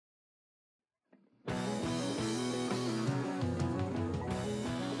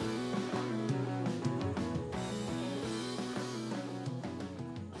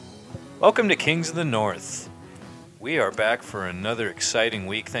Welcome to Kings of the North. We are back for another exciting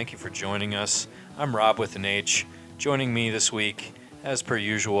week. Thank you for joining us. I'm Rob with an H. Joining me this week, as per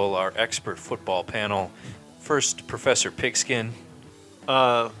usual, our expert football panel. First, Professor Pigskin.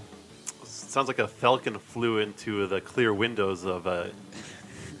 Sounds like a falcon flew into the clear windows of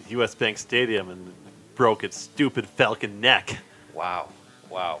U.S. Bank Stadium and broke its stupid falcon neck. Wow.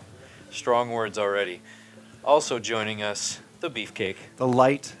 Strong words already. Also joining us, the Beefcake. The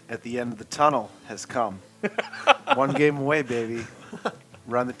light at the end of the tunnel has come. One game away, baby.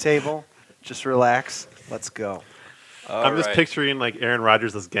 Run the table. Just relax. Let's go. I'm just picturing like Aaron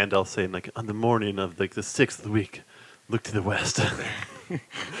Rodgers as Gandalf saying like on the morning of like the 6th week, look to the west.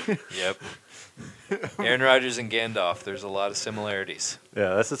 Yep. Aaron Rodgers and Gandalf. There's a lot of similarities.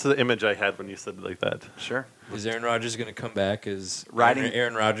 Yeah, that's just the image I had when you said it like that. Sure. Is Aaron Rodgers going to come back as Riding-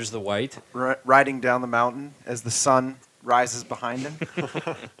 Aaron Rodgers the White? Riding down the mountain as the sun rises behind him.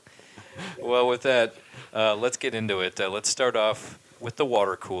 Well, with that, let's get into it. Let's start off with the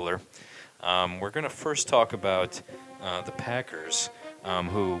water cooler. We're going to first talk about the Packers,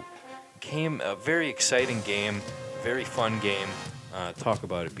 who came a very exciting game, very fun game. Talk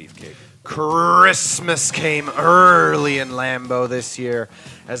about it, Beefcake. Christmas came early in Lambeau this year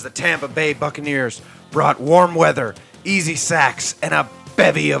as the Tampa Bay Buccaneers brought warm weather, easy sacks, and a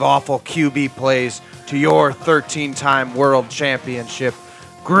bevy of awful QB plays to your 13-time world championship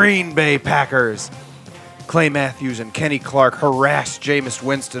Green Bay Packers. Clay Matthews and Kenny Clark harassed Jameis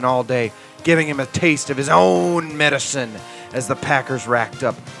Winston all day, giving him a taste of his own medicine as the Packers racked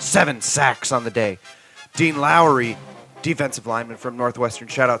up 7 sacks on the day. Dean Lowry, defensive lineman from Northwestern,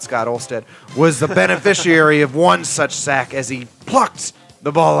 shout out Scott Olstead, was the beneficiary of one such sack as he plucked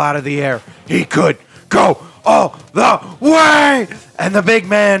the ball out of the air. He could go all the way! And the big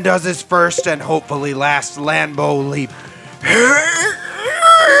man does his first and hopefully last Lambeau leap.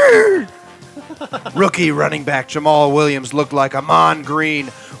 Rookie running back Jamal Williams looked like Amon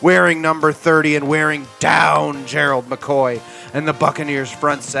Green, wearing number 30 and wearing down Gerald McCoy and the Buccaneers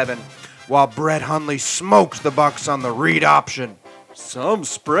front seven, while Brett Hundley smoked the Bucs on the read option. Some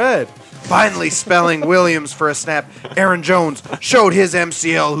spread. Finally spelling Williams for a snap, Aaron Jones showed his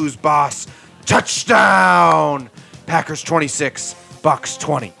MCL who's boss. Touchdown! Packers 26, Bucs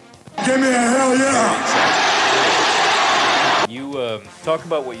 20. Give me a hell yeah! You talk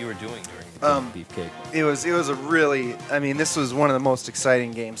about what you were doing during the game, Beefcake. It was a really, this was one of the most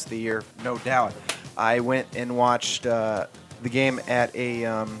exciting games of the year, no doubt. I went and watched the game at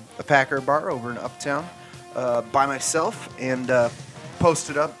a Packer bar over in Uptown by myself and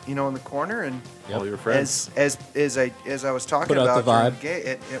posted up, in the corner and All your friends. as I was talking Put out about the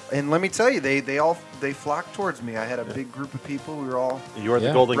during vibe. and let me tell you, they flocked towards me. I had a big group of people. We were all You are the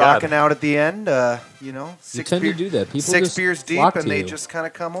Yeah. golden rocking god. out at the end. You Six tend beer- to do that. People six just beers deep, flock and to they you. just kind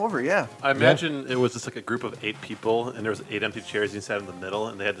of come over. Yeah. I imagine it was just like a group of 8 people, and there was 8 empty chairs. And you sat in the middle,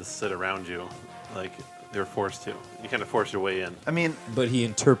 and they had to sit around you, like they were forced to. You kind of forced your way in. But he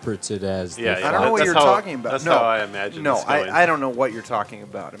interprets it as Yeah, I don't know what that's you're how- talking about. That's No. how I imagine. No, this going. I don't know what you're talking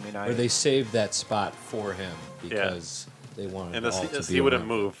about. or they saved that spot for him because they wanted And all to the be seat wouldn't around.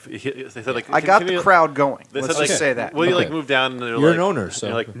 move. They said like I got can the you- crowd going. They Let's said, just like, say that. Will you like Okay. move down? And they're You're like, an owner, so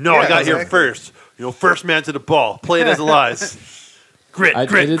you're like, no, Yeah, I got here exactly. first. First man to the ball. Play it as it lies. Grit, I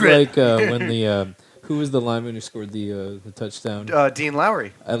grit, did grit. like when the who was the lineman who scored the touchdown? Dean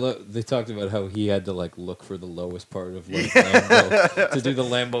Lowry. They talked about how he had to like look for the lowest part of like Lambeau to do the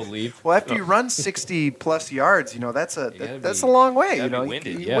Lambeau leap. Well, after you run 60 plus yards, that's gotta that's be- a long way. gotta be You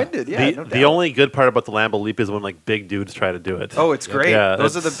winded, you yeah. winded, yeah. the no the doubt. only good part about the Lambeau leap is when like big dudes try to do it. Oh, it's great. Yeah,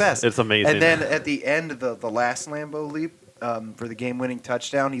 Those are the it's- best. it's amazing. And then at the end of the last Lambeau leap for the game-winning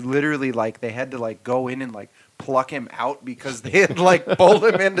touchdown, he literally they had to go in and pluck him out because they had pulled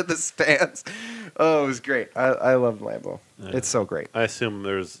him into the stands. Oh, it was great. I love Lambeau. Yeah. It's so great. I assume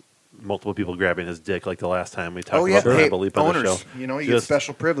there's multiple people grabbing his dick like the last time we talked Oh yeah, about the hey, Lambeau leap on the owners. show. You get Just-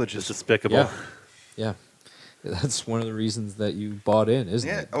 special It's privileges. despicable. Yeah, yeah. That's one of the reasons that you bought in, isn't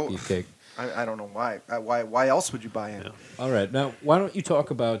Yeah. it, Oh. Beefcake? I don't know why. Why else would you buy in? Yeah. All right, now why don't you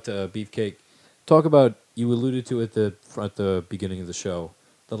talk about Beefcake? Talk about, you alluded to it at the beginning of the show,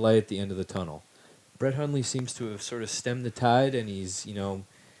 the light at the end of the tunnel. Brett Hundley seems to have sort of stemmed the tide, and he's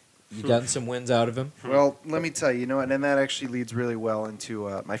you've gotten some wins out of him. Well, let me tell you, and that actually leads really well into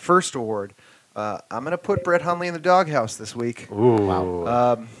my first award. I'm going to put Brett Hundley in the doghouse this week. Ooh.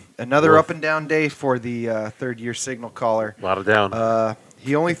 Wow. Another Woof. up and down day for the third-year signal caller. A lot of down.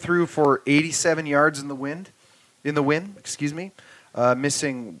 He only threw for 87 yards in the wind,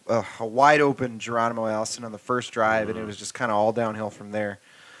 missing a wide-open Geronimo Allison on the first drive, and it was just kind of all downhill from there.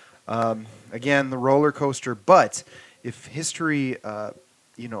 Again, the roller coaster, but if history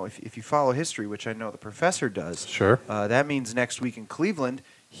if you follow history, which I know the professor does, Sure. that means next week in Cleveland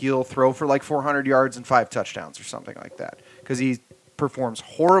he'll throw for like 400 yards and 5 touchdowns or something like that because he performs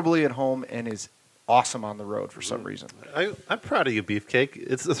horribly at home and is awesome on the road for some reason. I'm proud of you, Beefcake.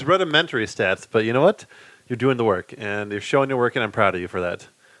 It's rudimentary stats, but you know what? You're doing the work, and you're showing your work, and I'm proud of you for that.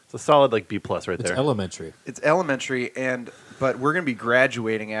 It's a solid B+ right It's there. elementary. It's elementary, but we're going to be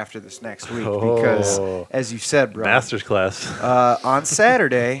graduating after this next week because, as you said, bro, Master's class. on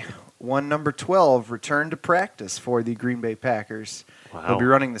Saturday, one number 12 returned to practice for the Green Bay Packers. Wow. He'll be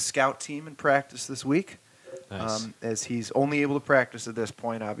running the scout team in practice this week, Nice. as he's only able to practice at this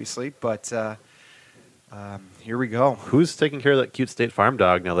point, obviously. But here we go. Who's taking care of that cute State Farm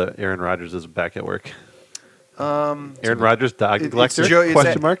dog now that Aaron Rodgers is back at work? Aaron Rodgers, dog neglector?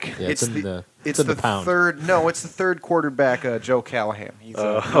 Question mark? Yeah, it's in the it's in the the pound. third. No, it's the third quarterback, Joe Callahan. He's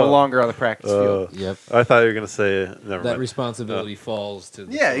no longer on the practice field. Yep. I thought you were going to say, never That mind. responsibility falls to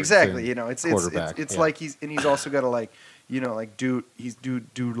the Yeah, short exactly. term It's quarterback. it's Yeah. like he's also got to do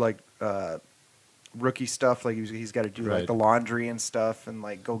rookie stuff. Like he's got to do like Right. the laundry and stuff, and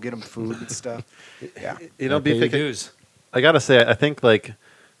like go get him food and stuff. Yeah, You know, Pay your Beefcake, dues. I got to say, I think the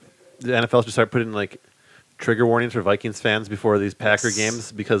NFL should start putting trigger warnings for Vikings fans before these Packer Yes.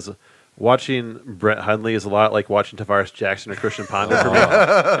 games because watching Brett Hundley is a lot like watching Tavares Jackson or Christian Ponder for me.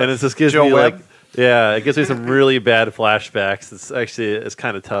 And it just gives Joe me Webb? it gives me some really bad flashbacks. It's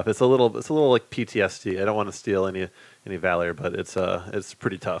kind of tough. It's a little like PTSD. I don't want to steal any valor, but it's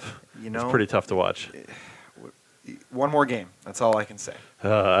pretty tough. It's pretty tough to watch. one more game. That's all I can say.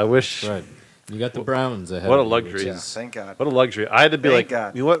 I wish. Right. You got the Browns ahead. What a of you, luxury. which Yeah, is- thank God. What a luxury. I had to be Thank like,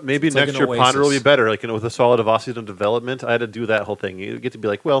 God. you know what? Maybe It's like next an year Ponder will be oasis. better. With a solid off-season development, I had to do that whole thing. You get to be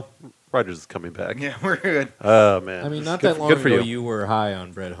like, well, Rodgers is coming back. Yeah, we're good. Oh, man. I mean, not Good- that long good for ago, you. you were high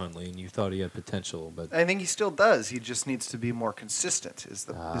on Brett Hundley and you thought he had potential, but I think he still does. He just needs to be more consistent. Is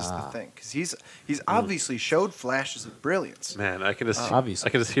the thing because he's obviously showed flashes of brilliance. Man, I can just Obviously.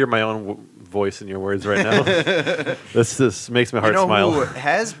 I can just hear my own voice in your words right now. This makes my You heart know smile. who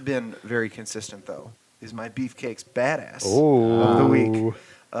has been very consistent though is my Beefcake's badass Oh. of the week.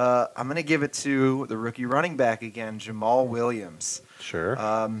 I'm going to give it to the rookie running back again, Jamal Williams. Sure.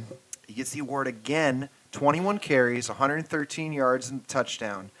 He gets the award again. 21 carries, 113 yards, and a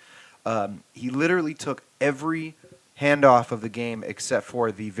touchdown. He literally took every handoff of the game except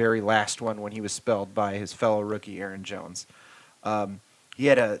for the very last one when he was spelled by his fellow rookie Aaron Jones. He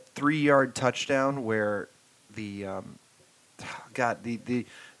had a 3-yard touchdown where the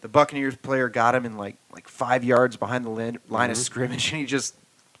Buccaneers player got him in like 5 yards behind the line of scrimmage, and he just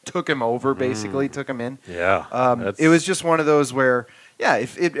took him over. Basically, took him in. yeah. It was just one of those where, yeah,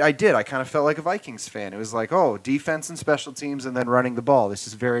 I kind of felt like a Vikings fan. It was like, oh, defense and special teams and then running the ball. This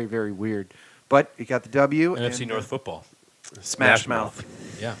is very, very weird. But he got the W. NFC and, North football. Smash mouth.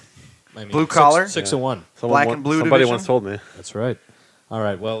 Yeah. I mean, Blue collar? 6-1. Black and blue Somebody division? once told me. That's right. All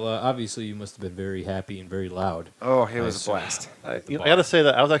right. Well, obviously, you must have been very happy and very loud. Oh, it was Nice. a blast. I got to say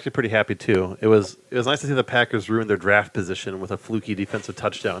that I was actually pretty happy too. It was nice to see the Packers ruin their draft position with a fluky defensive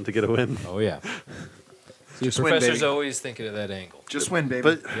touchdown to get a win. Oh, yeah. See, Just the win, professor's baby. always thinking of that angle. Just win, baby.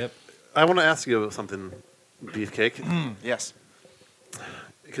 But Yep. I want to ask you something, Beefcake, Yes.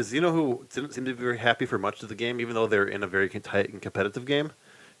 because you know who didn't seem to be very happy for much of the game, even though they're in a very tight and competitive game.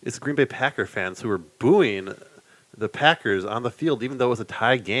 It's Green Bay Packer fans who were booing the Packers on the field, even though it was a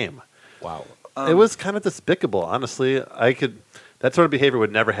tie game. Wow. It was kind of despicable, honestly. That sort of behavior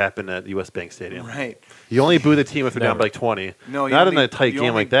would never happen at U.S. Bank Stadium. Right. You only boo the team if they're down Never. by like 20. No, you not only, in a tight you game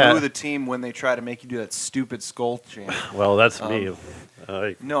only like that. boo the team when they try to make you do that stupid skull chant. Well, that's me.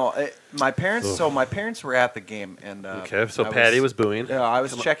 No, my parents. So my parents were at the game, and Okay, so I Patty was booing. Yeah, I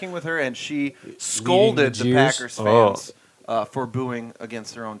was checking with her, and she scolded the Jews? Packers Oh. fans for booing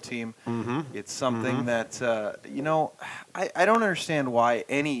against their own team. Mm-hmm. It's something that I don't understand why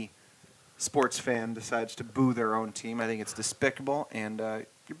any sports fan decides to boo their own team. I think it's despicable, and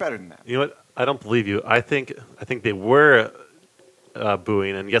you're better than that. You know what? I don't believe you. I think they were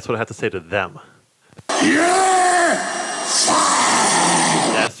booing, and guess what I have to say to them?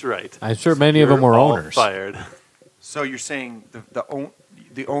 That's right. I'm sure many of them You're were all owners. Fired. So you're saying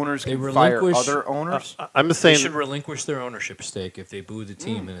the owners They can fire relinquish- other owners? I'm just They saying. should relinquish their ownership stake if they boo the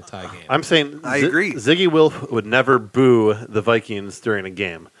team in a tie game. I'm saying. I agree. Ziggy Wilf would never boo the Vikings during a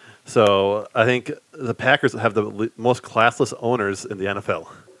game. So I think the Packers have the most classless owners in the NFL.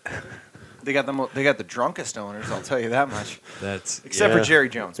 They got the drunkest owners. I'll tell you that much. That's Except Yeah. for Jerry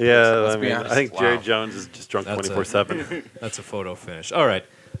Jones. please. Yeah, Let's I be mean, honest. I think Jerry Wow. Jones is just drunk That's a- 24/7. That's a photo finish. All right,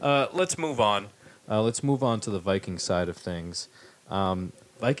 let's move on. Let's move on to the Viking side of things.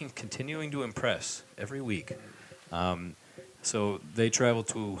 Vikings continuing to impress every week. So they traveled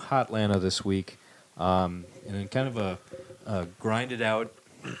to Hotlanta this week, and in kind of a grinded out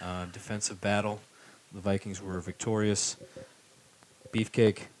defensive battle, the Vikings were victorious.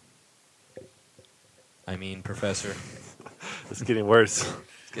 Beefcake. Professor. It's getting worse.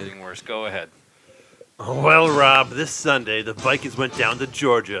 It's getting worse. Go ahead. Well, Rob, this Sunday, the Vikings went down to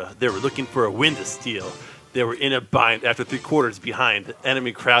Georgia. They were looking for a win to steal. They were in a bind after 3 quarters behind. The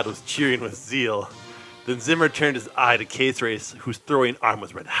enemy crowd was cheering with zeal. Then Zimmer turned his eye to Case Race, whose throwing arm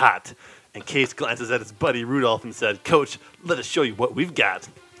was red hot. And Case glances at his buddy Rudolph and said, "Coach, let us show you what we've got.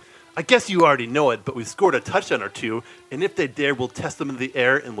 I guess you already know it, but we've scored a touchdown or two, and if they dare, we'll test them in the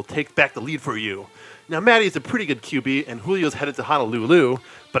air and we'll take back the lead for you. Now, Matty's a pretty good QB, and Julio's headed to Honolulu,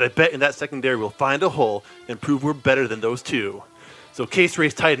 but I bet in that secondary we'll find a hole and prove we're better than those two. So Case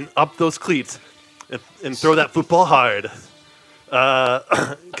Race, tighten up those cleats and throw that football hard.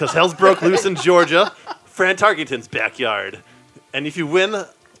 Because hell's broke loose in Georgia, Fran Tarkenton's backyard. And if you win,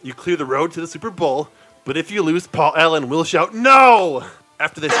 you clear the road to the Super Bowl, but if you lose, Paul Allen will shout, 'No!'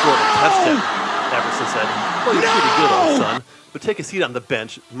 after they scored a touchdown." Everson said, "Well, you're pretty good, old son, but take a seat on the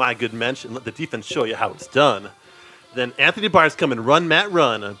bench, my good mensch, and let the defense show you how it's done." Then Anthony Barr's come and run, Matt,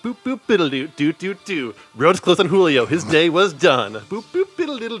 run. Boop, boop, biddle-doo, doo-doo-doo. Roads close on Julio. His day was done. Boop, boop,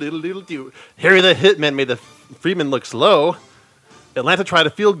 biddle-diddle-diddle-diddle-doo. Harry the Hitman made the Freeman look slow. Atlanta tried to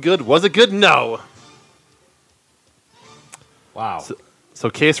feel good. Was it good? No. Wow. So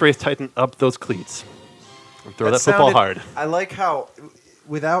Case Race, tighten up those cleats. And throw that That football sounded- hard. I like how,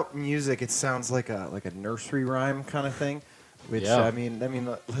 without music, it sounds like a nursery rhyme kind of thing. Which Yeah. I mean,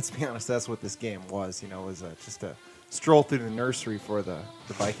 let's be honest, that's what this game was. Was just a stroll through the nursery for the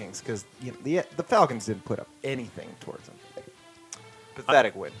Vikings because the Falcons didn't put up anything towards them.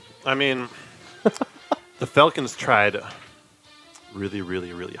 Pathetic win. I mean, the Falcons tried really,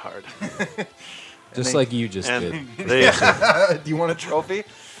 really, really hard. Just they- like you just did. And they Do you want a trophy?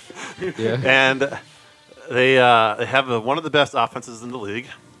 Yeah. and they have one of the best offenses in the league.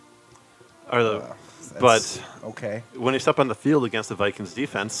 But Okay. when you step on the field against the Vikings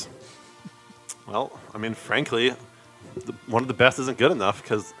defense, well, I mean, frankly, one of the best isn't good enough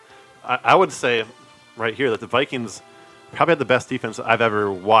because I would say right here that the Vikings probably had the best defense I've ever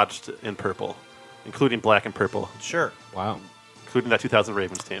watched in purple, including black and purple, Sure. Wow. including that 2000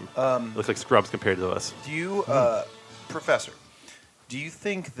 Ravens team. Looks like scrubs compared to us. Do you, Professor? Do you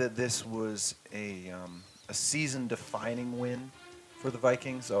think that this was a season-defining win for the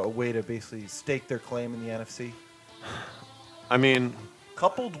Vikings, a way to basically stake their claim in the NFC, I mean,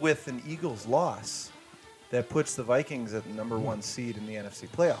 coupled with an Eagles loss that puts the Vikings at the number 1 seed in the NFC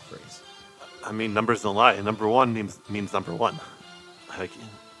playoff race? numbers don't lie. Number one means number one. Like,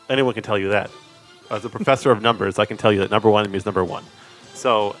 anyone can tell you that. As a professor of numbers, I can tell you that number one means number one.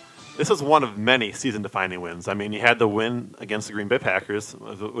 So this was one of many season-defining wins. I mean, you had the win against the Green Bay Packers,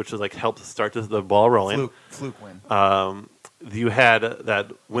 which was like helped start the ball rolling. Fluke win. You had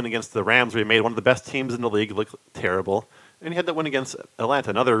that win against the Rams, where you made one of the best teams in the league look terrible, and you had that win against Atlanta,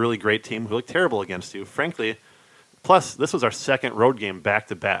 another really great team who looked terrible against you. Frankly, plus this was our second road game back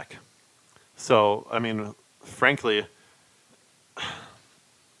to back. So I mean, frankly.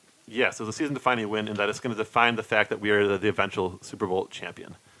 Yes, it was a season-defining win in that it's going to define the fact that we are the eventual Super Bowl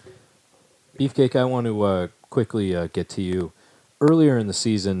champion. Beefcake, I want to quickly get to you. Earlier in the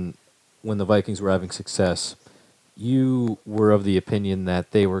season, when the Vikings were having success, you were of the opinion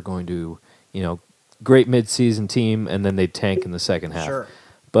that they were going to, great mid-season team, and then they'd tank in the second half. Sure.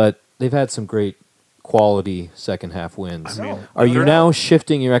 But they've had some great quality second half wins. I mean, Are you they're- now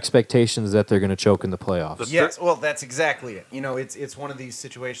shifting your expectations that they're going to choke in the playoffs? Yes, well, that's exactly it. It's one of these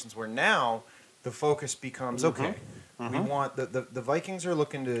situations where now the focus becomes okay. We want the Vikings are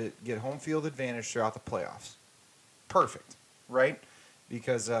looking to get home field advantage throughout the playoffs. Perfect, right?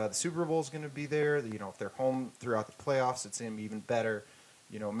 Because the Super Bowl is going to be there. If they're home throughout the playoffs, it's going to be even better.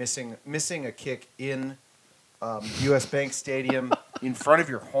 Missing a kick in U.S. Bank Stadium in front of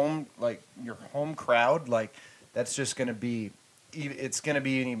your home crowd, that's just going to be. It's going to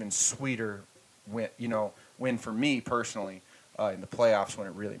be an even sweeter win for me personally in the playoffs when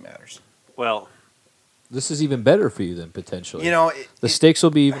it really matters. Well, This is even better for you then, potentially. The the stakes will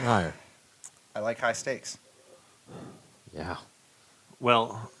be even higher. I like high stakes. Yeah.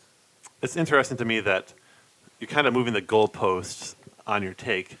 Well, it's interesting to me that you're kind of moving the goalposts on your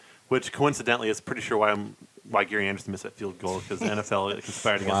take, which coincidentally is pretty sure why Gary Anderson missed that field goal, because the NFL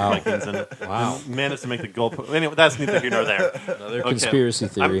conspired against Wow. the Vikings and Wow. managed to make the goalpost. Anyway, that's neither here nor there. Another Okay. conspiracy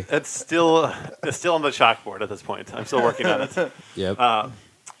theory. It's still on the chalkboard at this point. I'm still working on it. Yep.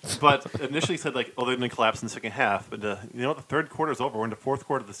 But initially said they're going to collapse in the second half. But the third quarter's over. We're in the fourth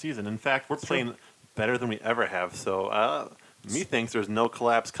quarter of the season. In fact, we're playing better than we ever have. So me thinks there's no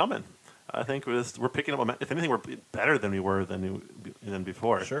collapse coming. I think we're picking up. If anything, we're better than we were than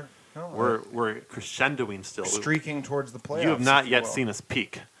before. Sure. No, We're crescendoing still. streaking towards the playoffs. You have not if yet will. seen us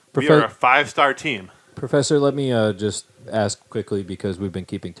peak. Profe- We are a 5-star team. Professor, let me just ask quickly because we've been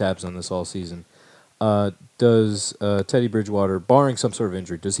keeping tabs on this all season. Does Teddy Bridgewater, barring some sort of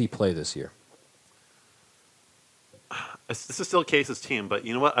injury, does he play this year? This is still Case's team, but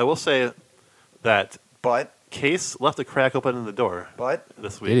you know what? I will say that But Case left a crack open in the door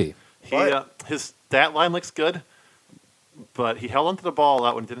this week. Did he? His stat line looks good, but he held onto the ball a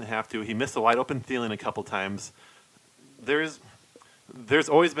lot when he didn't have to. He missed a wide open Thielen a couple times. There's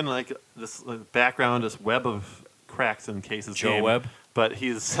always been like this background, this web of cracks in Case's Joe game. Webb? But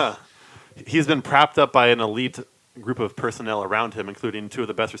he's been propped up by an elite group of personnel around him, including two of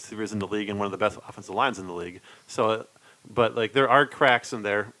the best receivers in the league and one of the best offensive lines in the league. So, but like there are cracks in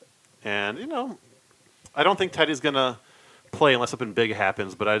there, and I don't think Teddy's gonna play unless something big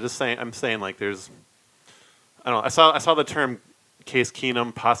happens. But I'm saying like there's, I don't know. I saw the term Case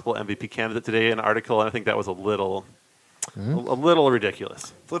Keenum possible MVP candidate today in an article, and I think that was a little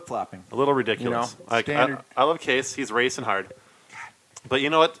ridiculous. flip flopping. A little ridiculous. Standard. I love Case. He's racing hard. But you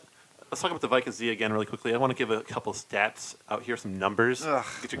know what? Let's talk about the Vikings D again really quickly. I want to give a couple of stats out here, some numbers. Ugh.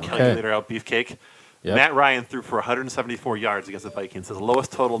 Get your Okay. calculator out, Beefcake. Yep. Matt Ryan threw for 174 yards against the Vikings, his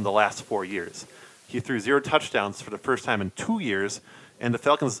lowest total in the last 4 years. He threw 0 touchdowns for the first time in 2 years, and the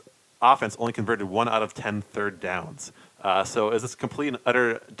Falcons' offense only converted 1 out of 10 third downs. So it's this complete and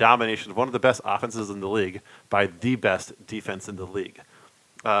utter domination of one of the best offenses in the league by the best defense in the league.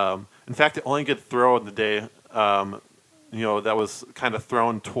 In fact, the only good throw of the day, that was kind of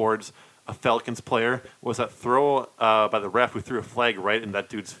thrown towards a Falcons player was that throw by the ref who threw a flag right in that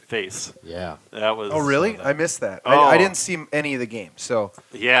dude's face. Yeah. That was. Oh, really? I missed that. Oh. I didn't see any of the game. So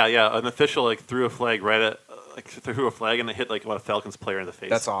Yeah. An official threw a flag right at. Threw a flag and it hit a Falcons player in the face.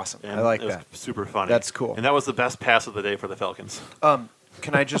 That's awesome. And I like it was that. super funny. That's cool. And that was the best pass of the day for the Falcons.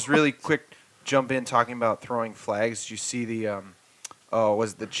 can I just really quick jump in talking about throwing flags? Did you see the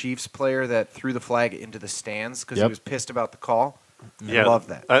was it the Chiefs player that threw the flag into the stands because he Yep. was pissed about the call? Yeah, I love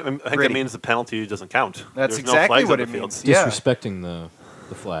that. I think Gritty. that means the penalty doesn't count. That's There's exactly no flags what on it the field. means. Yeah. Disrespecting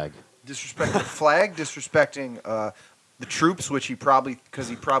the flag. Disrespecting the flag, disrespecting the troops, which he probably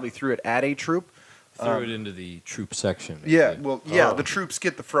threw it at a troop. Threw it into the troop section. Yeah, well, yeah, Oh. the troops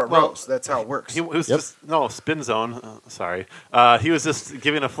get the front Well, rows. That's how it works. He was Yep. spin zone. Sorry, he was just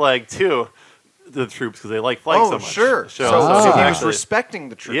giving a flag to the troops because they like flags so much. Sure. So, So Ah. he was actually- respecting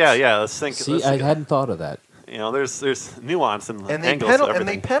the troops. Yeah. Let's think. See, let's I think- hadn't thought of that. there's nuance and And they angles to and they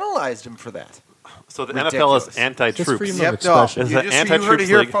everything. penalized him for that. So the Ridiculous. NFL is anti-troops. freedom of Yep, no, expression. It's you an just you heard anti-troops it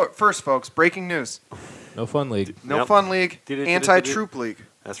here league. first, folks. Breaking news. No fun league. No Yep. fun league. Did it. Anti-troop league.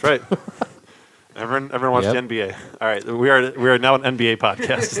 That's right. Everyone watched Yep. the NBA. All right, we are now an NBA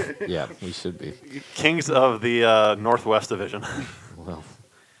podcast. Yeah, we should be. Kings of the Northwest Division. Well,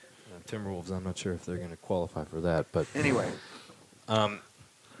 Timberwolves, I'm not sure if they're going to qualify for that, but Anyway,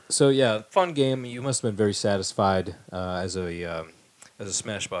 so yeah, fun game. You must have been very satisfied as a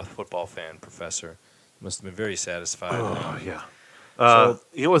Smashmouth football fan, Professor. You must have been very satisfied. Oh yeah. So-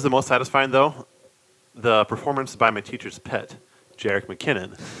 You know what was the most satisfying though? The performance by my teacher's pet, Jarek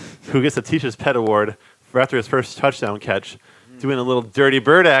McKinnon, who gets the teacher's pet award for after his first touchdown catch, doing a little dirty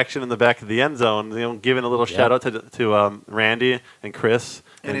bird action in the back of the end zone. Giving a little Yep. shout out to Randy and Chris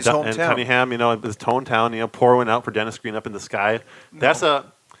And his and hometown. Cunningham. His hometown. Pour one out for Dennis Green up in the sky. That's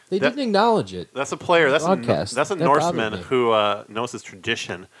a. They That- didn't acknowledge it. That's a player. That's Broadcast. a That Norseman bothered me. who knows his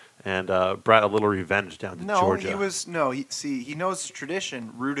tradition and brought a little revenge down to Georgia. he knows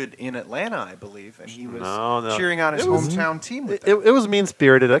tradition rooted in Atlanta, I believe, and he was No. cheering on his It was- hometown team with It them. was mean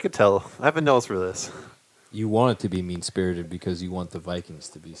spirited. I could tell. I have a nose for this. You want it to be mean spirited because you want the Vikings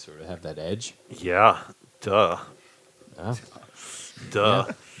to be sort of have that edge. Yeah. Duh. Huh? Duh.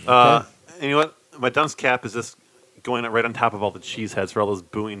 Okay. And you know what? My dunce cap is just going right on top of all the cheeseheads for all those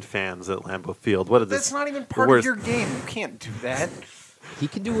booing fans at Lambeau Field. What is this? That's not even the part of worst- your game. You can't do that. He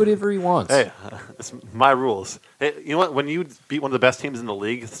can do whatever he wants. Hey, it's my rules. Hey, you know what? When you beat one of the best teams in the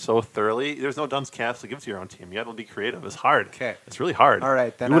league so thoroughly, there's no dunce caps to give to your own team. You got to be creative. It's hard. Okay. It's really hard. All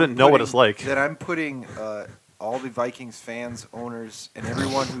right, then you wouldn't I'm know what putting- it's like. Then I'm putting all the Vikings fans, owners, and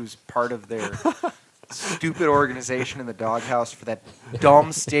everyone who's part of their stupid organization in the doghouse for that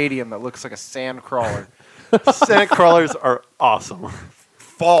dumb stadium that looks like a sand crawler. Sand crawlers are awesome.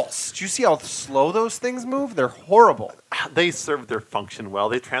 False. Do you see how slow those things move? They're horrible. They serve their function well.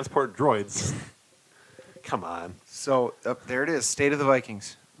 They transport droids. Come on. So there it is. State of the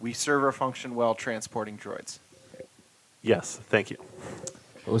Vikings. We serve our function well, transporting droids. Yes, thank you.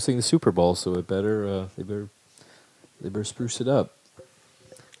 Hosting the Super Bowl, so they better They better spruce it up.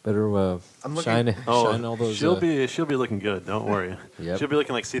 Better I'm looking- shine all those. she'll be looking good. Don't worry. Yep. She'll be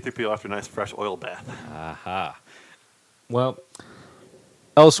looking like C-3PO after a nice fresh oil bath. Aha. Well,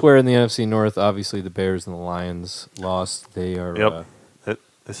 elsewhere in the NFC North, obviously the Bears and the Lions lost. They are. Yep.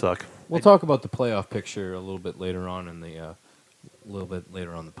 They suck. We'll talk about the playoff picture a little bit later on in the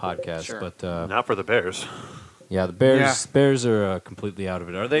podcast. Sure. But Not for the Bears. yeah, the Bears are completely out of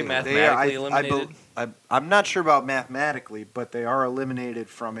it. Are they mathematically eliminated? I'm not sure about mathematically, but they are eliminated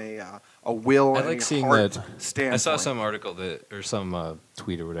from a will I and like a seeing heart that. standpoint. I saw some article or some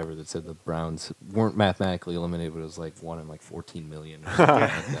tweet or whatever that said the Browns weren't mathematically eliminated, but it was like 1 in like 14 million. Or something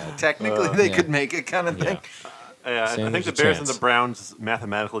like that. Technically, they yeah. could make it kind of Yeah. thing. Yeah, I Saying think there's the a Bears and chance. the Browns'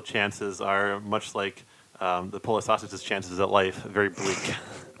 mathematical chances are much like the Polish sausage's chances at life. Very bleak.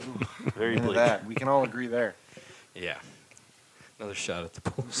 Very Into bleak. that, we can all agree there. Yeah. Another shot at the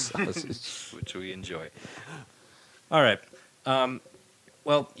Polish sausage, which we enjoy. All right.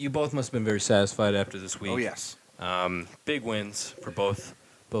 Well, you both must have been very satisfied after this week. Oh yes. Big wins for both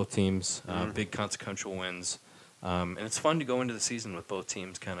teams. Big consequential wins. And it's fun to go into the season with both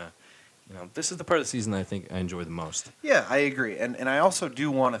teams kind of, this is the part of the season that I think I enjoy the most. Yeah, I agree, and I also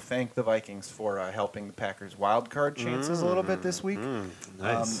do want to thank the Vikings for helping the Packers' wild card chances a little bit this week.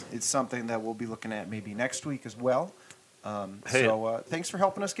 Nice. It's something that we'll be looking at maybe next week as well. Hey. So thanks for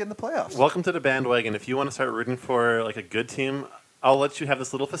helping us get in the playoffs. Welcome to the bandwagon. If you want to start rooting for like a good team, I'll let you have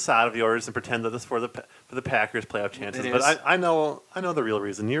this little facade of yours and pretend that it's for the Packers' playoff chances. It But is. I know the real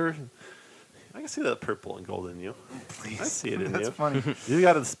reason. I can see that purple and gold in you. Please. I see it in That's you. funny. You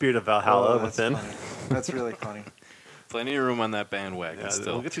got the spirit of Valhalla that's within. funny. That's really funny. Plenty of room on that bandwagon Yeah,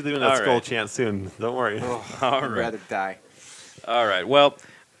 still. we'll get you doing that All skull right. chant soon. Don't worry. Oh, All I'd right. rather die. All right. Well,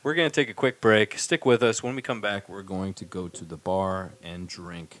 we're going to take a quick break. Stick with us. When we come back, We're going to go to the bar and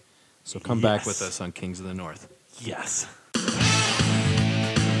drink. So come back Yes. with us on Kings of the North. Yes.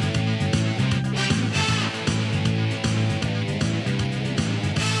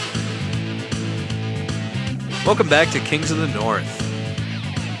 welcome back to Kings of the North.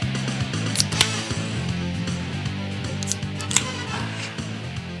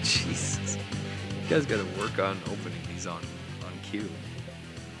 Jesus. You guys got to work on opening these on cue.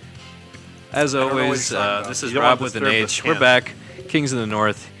 As don't know what always, you're talking about. this is You don't Rob want with to an disturb H. the We're can. back, Kings of the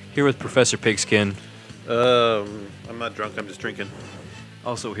North, here with Professor Pigskin. I'm not drunk. I'm just drinking.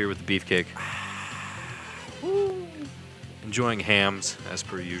 Also here with the Beefcake. Enjoying hams, as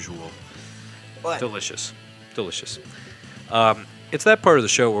per usual. But Delicious. Delicious. It's that part of the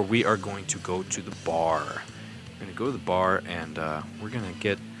show where we are going to go to the bar. We're going to go to the bar and we're going to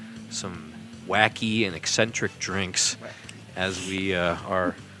get some wacky and eccentric drinks as we are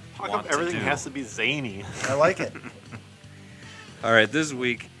How come want to everything do. has to be zany? I like it. All right, this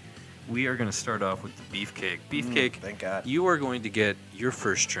week we are going to start off with the Beefcake. Beefcake, Thank God. you are going to get your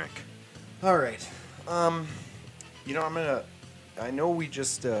first drink. All right. I know we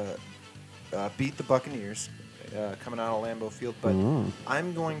just beat the Buccaneers coming out of Lambeau Field, but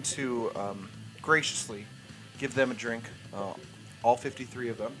I'm going to graciously give them a drink, all 53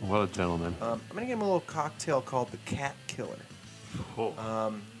 of them. What a gentleman. I'm going to give them a little cocktail called the Cat Killer.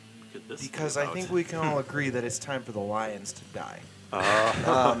 Get this Because thing I out. think we can all agree that it's time for the Lions to die.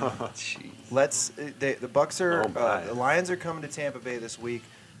 Jeez. The Bucks are Oh, my. the Lions are coming to Tampa Bay this week.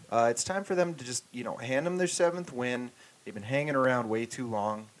 It's time for them to just hand them their 7th win. They've been hanging around way too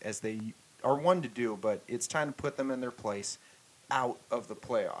long, as they are one to do, but it's time to put them in their place out of the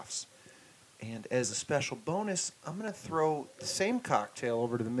playoffs. And as a special bonus, I'm going to throw the same cocktail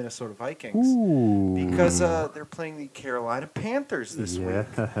over to the Minnesota Vikings because they're playing the Carolina Panthers this week.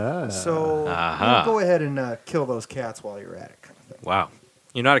 So Aha. go ahead and kill those cats while you're at it, kind of thing. Wow.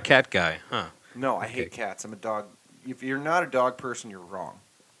 You're not a cat guy, huh? No, I hate cats. I'm a dog. If you're not a dog person, you're wrong.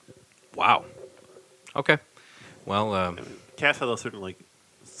 Wow. Okay. Well, Cats have a certain like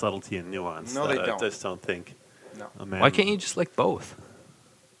subtlety and nuance. No, that they don't. I just don't think. No, A man, why can't you just like both?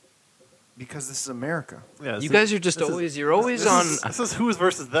 because this is America. Yeah, You guys are just always, you're always This on. This is who's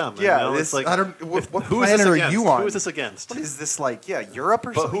versus them. This, it's like I don't. What who is planet this are against? you on? Who is this against? What is this like? Yeah, Europe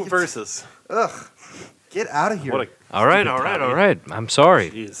or But something? who versus? Ugh, get out of here. What a All right, stupid all right, Tommy. all right. I'm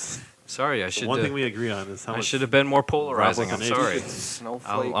sorry. Jeez. Sorry, I The should. one thing we agree on is how I much should have been more polarizing. Rob I'm was an sorry. idiot.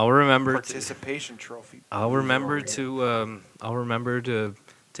 Snowflake I'll remember. participation trophy. I'll remember to. I'll remember to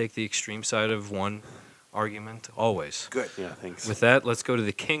take the extreme side of one argument always. Good. Yeah, thanks. With that, let's go to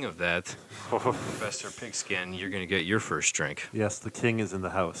the king of that, Professor Pigskin. You're going to get your first drink. Yes, the king is in the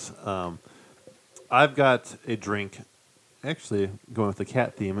house. I've got a drink, actually going with the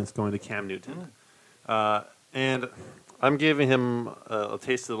cat theme. It's going to Cam Newton, and I'm giving him a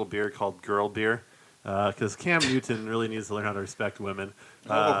tasty little beer called Girl Beer. because Cam Newton really needs to learn how to respect women.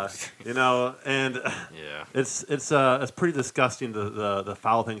 Oh. And Yeah. it's pretty disgusting the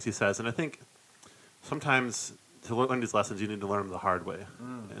foul things he says, and I think sometimes to learn these lessons you need to learn them the hard way.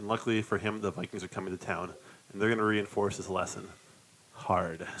 And luckily for him, the Vikings are coming to town, and they're going to reinforce this lesson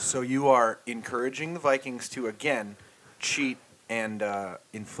hard. So you are encouraging the Vikings to again cheat and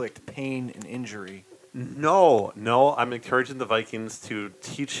inflict pain and injury. No, I'm encouraging the Vikings to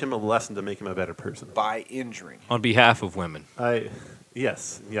teach him a lesson to make him a better person. By injuring. On behalf of women.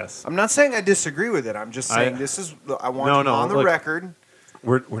 Yes. I'm not saying I disagree with it. I'm just saying I want it on the record.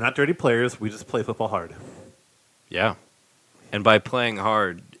 We're not dirty players. We just play football hard. Yeah. And by playing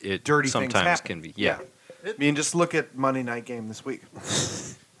hard, it Dirty things sometimes happen. can be. Yeah. I mean, just look at Monday night game this week.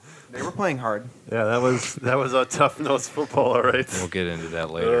 They were playing hard. Yeah, that was a tough nose football, all right. We'll get into that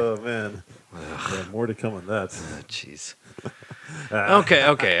later. Oh man, yeah, more to come on that. Jeez.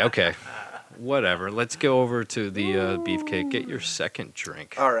 Okay. Whatever. Let's go over to the beefcake. Get your second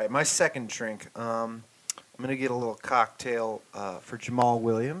drink. All right, my second drink. I'm going to get a little cocktail for Jamal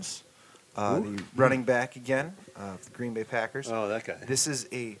Williams, the running back again of the Green Bay Packers. Oh, that guy. This is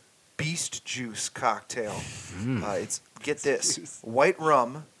a Beast Juice cocktail. It's, get this, white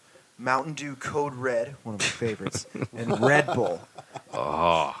rum, Mountain Dew Code Red, one of my favorites, and Red Bull.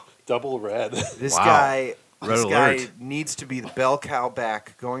 Oh. Double red. This Wow. guy, Red this alert. guy needs to be the bell cow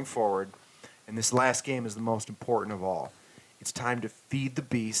back going forward, and this last game is the most important of all. It's time to feed the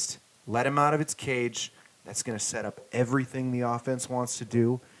beast, let him out of its cage. That's going to set up everything the offense wants to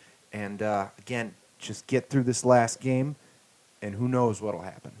do, and again, just get through this last game, and who knows what'll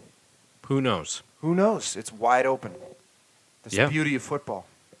happen. Who knows? Who knows? It's wide open. That's Yeah. the beauty of football.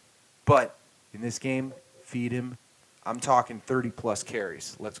 But in this game, feed him. I'm talking 30-plus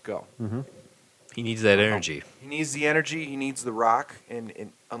carries. Let's go. He needs that energy. He needs the energy. He needs the rock,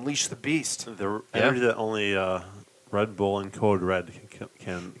 and unleash the beast. The energy that only Red Bull and Code Red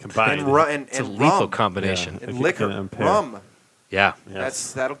can combine. And It's a lethal rum. combination. And If you liquor. can impair. Rum. Yeah.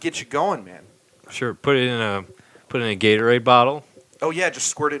 Yes. That'll get you going, man. Sure. Put it in a Gatorade bottle. Oh, yeah, just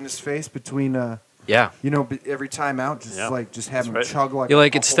squirt it in his face between, Yeah. every time out. Just Yeah. Just have him right. chug like You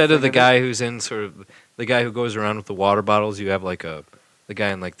like a whole instead of thing the it. guy who's in sort of the guy who goes around with the water bottles, you have like the guy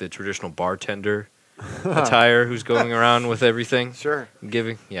in like the traditional bartender attire who's going around with everything. Sure.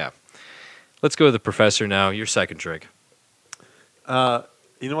 Giving. Yeah. Let's go with the professor now. Your second drink. You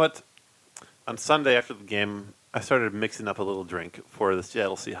know what? On Sunday after the game, I started mixing up a little drink for the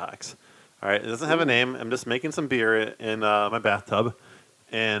Seattle Seahawks. All right, it doesn't have a name. I'm just making some beer in my bathtub,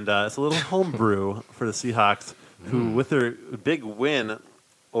 and it's a little home brew for the Seahawks, who, with their big win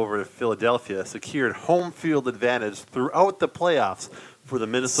over Philadelphia, secured home field advantage throughout the playoffs for the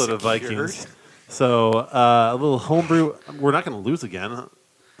Minnesota Vikings. So a little home brew. We're not going to lose again.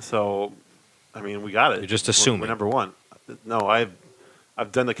 So, I mean, we got it. You're just We're assuming. number one. No, I've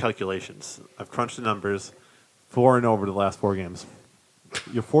done the calculations. I've crunched the numbers. 4-0 over the last 4 games.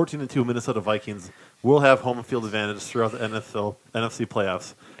 Your 14-2 Minnesota Vikings will have home field advantage throughout the NFC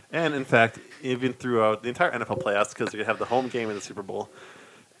playoffs, and in fact, even throughout the entire NFL playoffs, because you have the home game in the Super Bowl.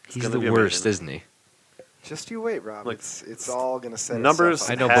 He's gonna the be worst, amazing. isn't he? Just you wait, Rob. Look, it's all going to set numbers itself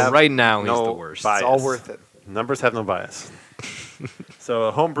I up. know, but have right now he's no the worst. bias. It's all worth it. Numbers have no bias. So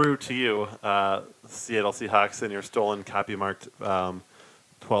a home brew to you, Seattle Seahawks, and your stolen, copy-marked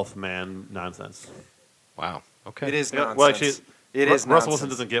 12th man nonsense. Wow. Okay. It is Yeah, nonsense. well, actually, it is Russell Wilson nonsense.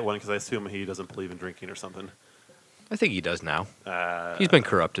 doesn't get one because I assume he doesn't believe in drinking or something. I think he does now. Uh, He's been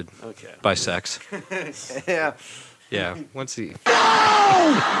corrupted okay. by sex. Yeah. Yeah. Once he.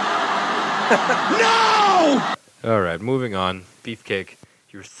 No! All right. Moving on. Beefcake.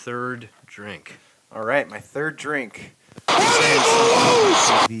 Your third drink. All right, my third drink.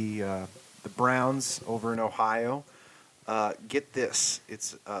 The Browns over in Ohio. Get this.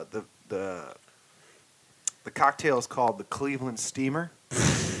 It's the cocktail is called the Cleveland Steamer.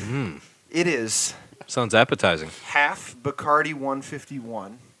 It is Sounds appetizing. half Bacardi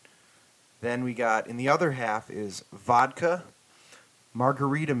 151. Then we got in the other half is vodka,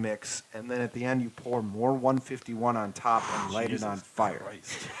 margarita mix, and then at the end you pour more 151 on top and light it on fire.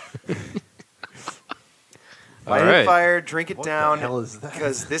 All Light right. it fire, drink it What the down, hell is that?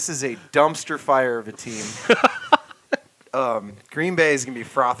 because this is a dumpster fire of a team. Green Bay is going to be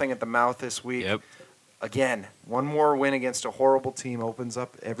frothing at the mouth this week. Yep. Again, one more win against a horrible team opens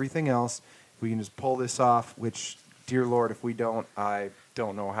up everything else. If we can just pull this off, which, dear Lord, if we don't, I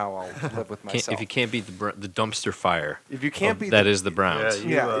don't know how I'll live with myself. If you can't beat the dumpster fire, If you can't beat that the, is the Browns.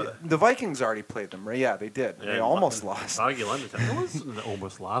 Yeah, the Vikings already played them, right? Yeah, they did. They almost lost. Foggy London. It wasn't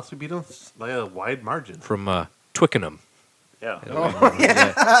almost lost. We beat them by a wide margin. From Twickenham. Yeah. Oh,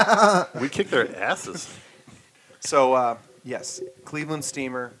 yeah. We kicked their asses. So, yes, Cleveland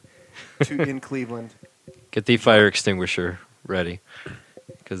Steamer in Cleveland. Get the fire extinguisher ready,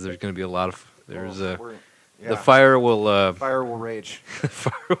 because there's going to be a lot of. The fire will Fire will rage. the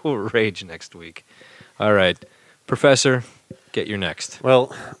fire will rage next week. All right, Professor, get your next.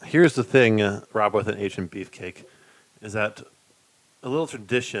 Well, here's the thing, Rob, with an Asian beefcake, is that a little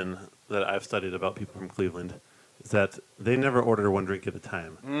tradition that I've studied about people from Cleveland is that they never order one drink at a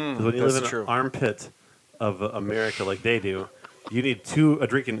time. Because when you live in true. an armpit of America like they do, you need a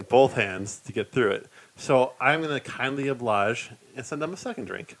drink in both hands to get through it. So I'm going to kindly oblige and send them a second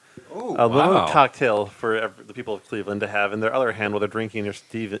drink. Ooh, A little wow. cocktail for the people of Cleveland to have in their other hand while they're drinking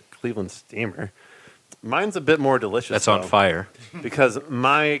their Cleveland Steamer. Mine's a bit more delicious. That's on though, fire. because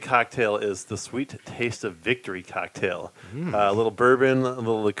my cocktail is the Sweet Taste of Victory cocktail. A little bourbon, a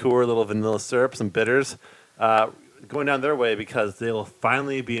little liqueur, a little vanilla syrup, some bitters. Going down their way because they'll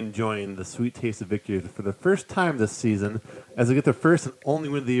finally be enjoying the Sweet Taste of Victory for the first time this season as they get their first and only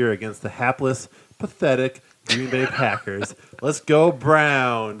win of the year against the hapless, pathetic Green Bay Packers. Let's go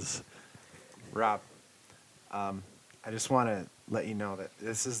Browns. Rob, I just want to let you know that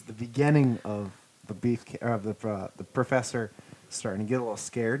this is the beginning of the professor starting to get a little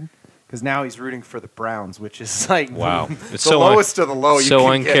scared because now he's rooting for the Browns, which is like Wow. the It's so lowest of the low. You so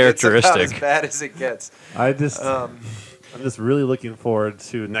can get. It's about uncharacteristic. as bad as it gets. I'm just really looking forward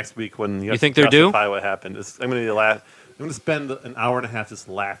to next week when you have think to they're due? justify what happened. I'm going to laugh. I'm going to spend an hour and a half just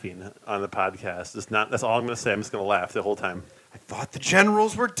laughing on the podcast. That's all I'm going to say. I'm just going to laugh the whole time. I thought the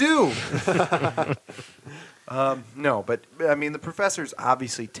Generals were due. No, but I mean the professor's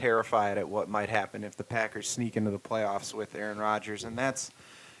obviously terrified at what might happen if the Packers sneak into the playoffs with Aaron Rodgers, and that's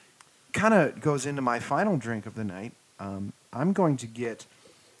kind of goes into my final drink of the night. I'm going to get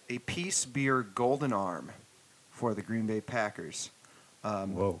a Peace Beer Golden Arm for the Green Bay Packers.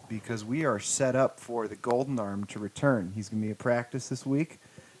 Whoa. Because we are set up for the Golden Arm to return. He's going to be at practice this week,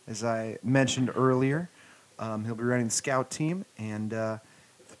 as I mentioned earlier. He'll be running the scout team, and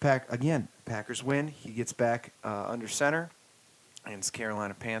Packers win. He gets back under center against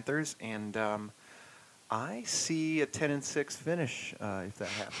Carolina Panthers, and I see a 10-6 finish if that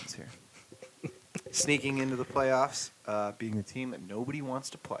happens here. Sneaking into the playoffs, being the team that nobody wants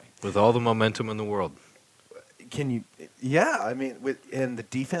to play. With all the momentum in the world. Can you? Yeah, I mean, and the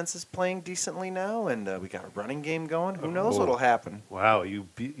defense is playing decently now, and we got a running game going. Who knows what'll happen? Wow, you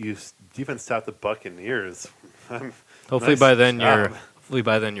defense stopped the Buccaneers. Hopefully Nice by then job.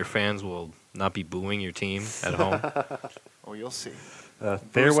 your fans will not be booing your team at home. Oh, you'll see.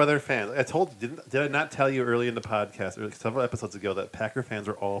 Fair weather fans. I told you, did I not tell you early in the podcast, or several episodes ago, that Packer fans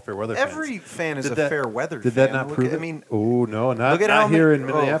are all fair weather fans? Every fan is Did a that- fair weather Did fan. that not Look prove at- it? I mean, oh no, not, look at not how here many- in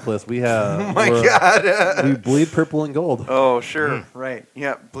Minneapolis. We have. oh my God. We bleed purple and gold. Oh, sure. Right.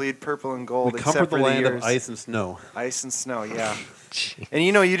 Yeah, bleed purple and gold. we except comfort for the land years. of ice and snow. Ice and snow, yeah. And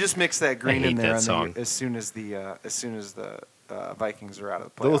you just mix that green hate in there that song. as soon as the Vikings are out of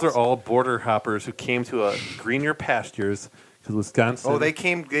the playoffs. Those are all border hoppers who came to greener pastures because Wisconsin. Oh, they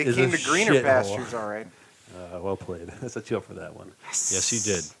came to is a greener shithole. pastures, all right. Well played. I set you up for that one. Yes, you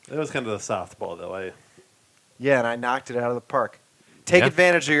did. That was kind of a softball, though. Yeah, and I knocked it out of the park. Take Yeah.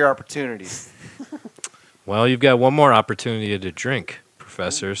 advantage of your opportunities. Well, you've got one more opportunity to drink,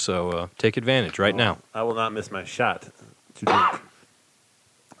 Professor, so take advantage right now. I will not miss my shot to drink.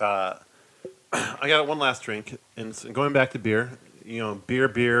 I got one last drink, and going back to beer.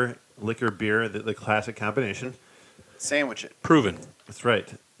 Beer, liquor, beer, the classic combination. Sandwich it. Proven. That's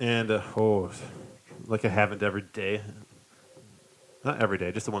right. And like I haven't every day. Not every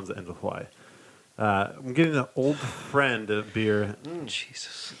day, just the ones that end with Y. I'm getting an Old Friend beer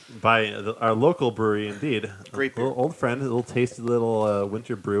Jesus. by our local brewery, indeed. Great A beer. little Old Friend, a little tasty little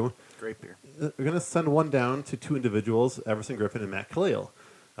winter brew. Great beer. We're going to send one down to two individuals, Everson Griffin and Matt Khalil.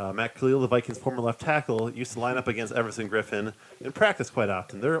 Matt Khalil, the Vikings' former left tackle, used to line up against Everson Griffin in practice quite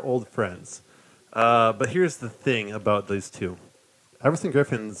often. They're old friends. But here's the thing about these two. Everson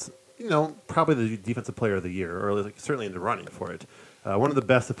Griffin's, probably the defensive player of the year, or certainly in the running for it. One of the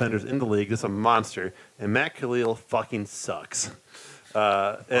best defenders in the league, just a monster. And Matt Khalil fucking sucks.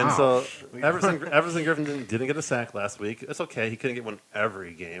 So Everson Griffin didn't get a sack last week. It's okay. He couldn't get one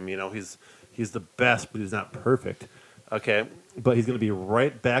every game. He's the best, but he's not perfect. Okay, but he's going to be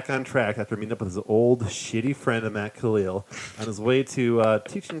right back on track after meeting up with his old shitty friend Matt Khalil on his way to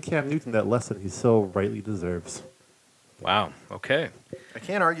teaching Cam Newton that lesson he so rightly deserves. Wow. Okay. I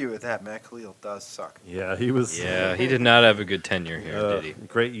can't argue with that. Matt Khalil does suck. Yeah, he was. Yeah, he did not have a good tenure here, did he?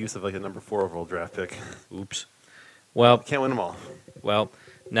 Great use of a number 4 overall draft pick. Oops. Well, Can't win them all. Well,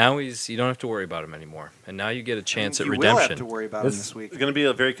 Now you don't have to worry about him anymore, and now you get a chance at You will have redemption. to worry about him It's this week. going to be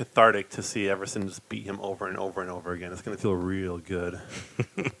a very cathartic to see Everson just beat him over and over and over again. It's going to feel real good.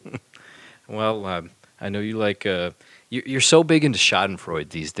 Well, I know you like. You're so big into Schadenfreude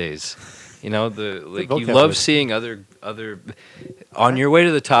these days. You know you vocab love word. seeing other. On your way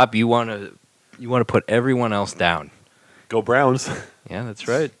to the top, you want to put everyone else down. Go Browns. Yeah, that's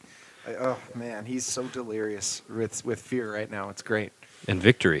right. Oh man, he's so delirious with fear right now. It's great. And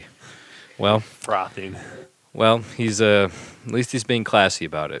victory. Well, Frothing. he's at least he's being classy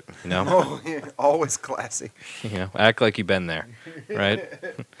about it. You know, Oh, yeah, always classy. act like you've been there, right?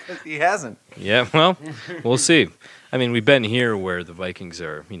 He hasn't. Yeah, well, we'll see. I mean, we've been here where the Vikings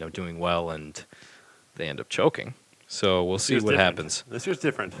are, doing well and they end up choking. So we'll see what happens. This year's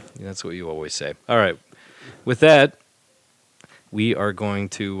different. That's what you always say. All right. With that, we are going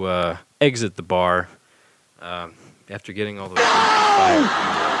to exit the bar after getting all those fired.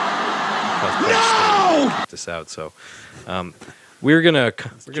 No! Kicked us out. So we're gonna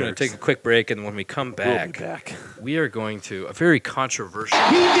take a quick break, and when we come back, We'll be back. we are going to a very controversial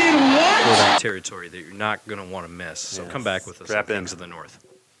throwdown territory that you're not going to want to miss. So Yes. come back with us Strap on in. Kings of the North.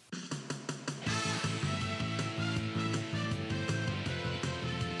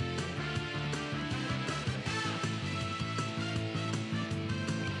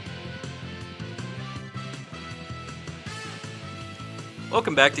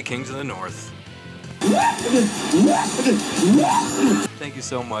 Welcome back to Kings of the North. Thank you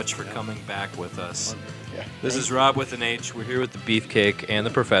so much for coming back with us. Yeah. This is Rob with an H. We're here with the Beefcake and the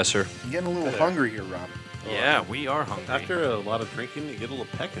Professor. I'm getting a little hungry here, Rob. Yeah, we are hungry. After a lot of drinking, you get a little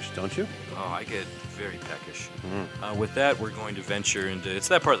peckish, don't you? Oh, I get very peckish. With that, we're going to venture into... It's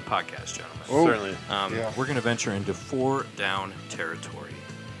that part of the podcast, gentlemen. Oh. Certainly. Yeah. We're going to venture into 4-down territory.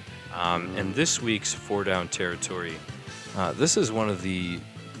 And this week's 4-down territory, this is one of the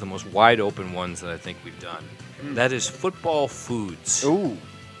most wide-open ones that I think we've done. That is football foods. Ooh,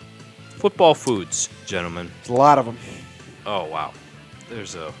 Football foods, gentlemen. there's a lot of them. Oh, wow.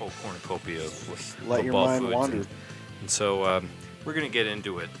 There's a whole cornucopia of Let your football mind foods. wander. And so we're going to get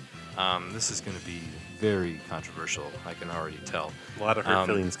into it. This is going to be very controversial, I can already tell. A lot of hurt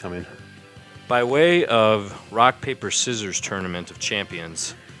feelings coming. By way of rock, paper, scissors tournament of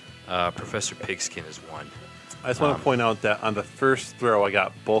champions, Professor Pigskin has won. I just want to point out that on the first throw, I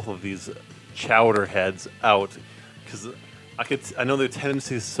got both of these chowder heads out because I know their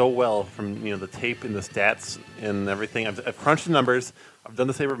tendencies so well from the tape and the stats and everything. I've crunched the numbers. I've done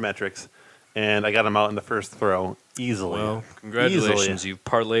the sabermetrics, and I got them out in the first throw easily. Well, congratulations. Easily. You've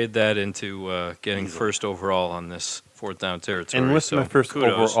parlayed that into getting first overall on this 4th-down territory. And with so my first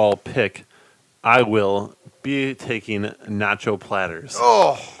kudos. overall pick, I will be taking nacho platters.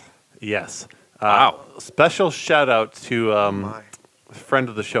 Oh, Yes. Wow. Special shout out to my. friend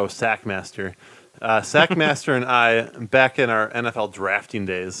of the show, Sackmaster. Sackmaster and I, back in our NFL drafting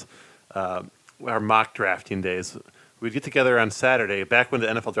days, our mock drafting days, we'd get together on Saturday. Back when the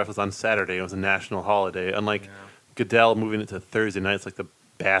NFL draft was on Saturday, it was a national holiday. Unlike Goodell moving it to Thursday nights like the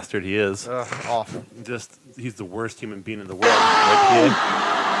bastard he is. Awful. Just, he's the worst human being in the world. Right,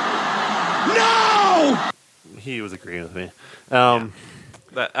 PA? No! He was agreeing with me.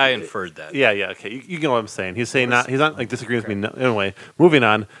 I inferred that. Yeah, okay. You know what I'm saying. He's not like disagreeing with me. No, anyway, moving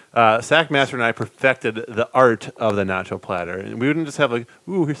on. Sackmaster and I perfected the art of the nacho platter. And we wouldn't just have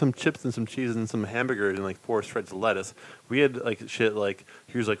here's some chips and some cheese and some hamburgers and 4 shreds of lettuce. We had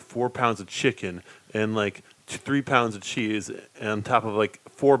here's 4 pounds of chicken and 3 pounds of cheese on top of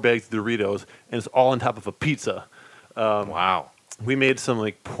 4 bags of Doritos, and it's all on top of a pizza. Wow. We made some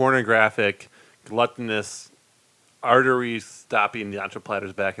pornographic, gluttonous, artery-stopping nacho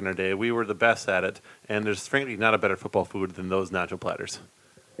platters back in our day. We were the best at it, and there's frankly not a better football food than those nacho platters.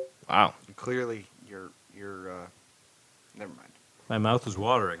 Wow. Clearly, you're. Never mind. My mouth is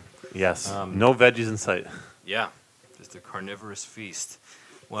watering. Yes, no veggies in sight. Yeah. Just a carnivorous feast.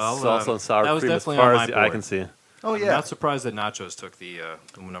 Well, Salsa and sour that was cream as definitely far on as my the eye board. can see. Oh I'm yeah. not surprised that Nachos took the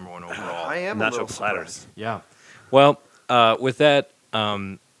number 1 overall. I am a Nacho little platters. surprised. Yeah. Well, with that,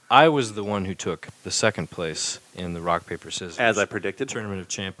 I was the one who took the 2nd place in the rock, paper, scissors. As I predicted. Tournament of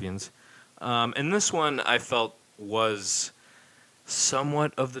Champions. And this one I felt was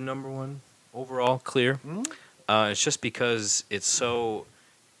somewhat of the number 1 overall, clear. It's just because it's so,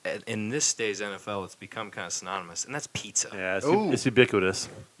 in this day's NFL, it's become kind of synonymous, and that's pizza. Yeah, Ooh. it's ubiquitous.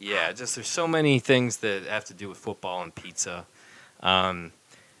 Yeah, just there's so many things that have to do with football and pizza.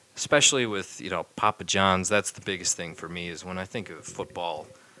 Especially with, Papa John's. That's the biggest thing for me is when I think of football,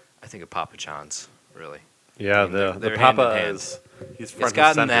 I think of Papa John's, really. Yeah, I mean, the they're hand in Papa hand. is he's It's front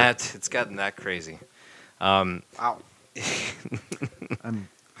gotten and center. that crazy. Ow.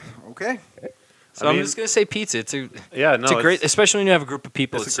 Okay. So I'm just gonna say pizza. It's a great, especially when you have a group of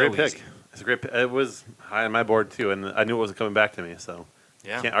people. It's a great pick. Easy. It's a great pick. It was high on my board too, and I knew it wasn't coming back to me. So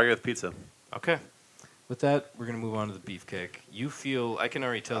Yeah. can't argue with pizza. Okay. With that, we're gonna move on to the beefcake. I can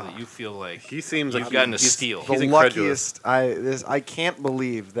already tell that you feel like He seems you've like gotten a he's- steal. He's The incredulous. luckiest. I can't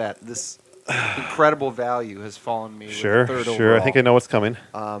believe that this incredible value has fallen me. Sure, with the third sure. Overall. I think I know what's coming.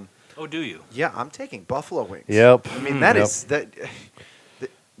 Oh, do you? Yeah, I'm taking buffalo wings. Yep. I mean, that Yep. is that.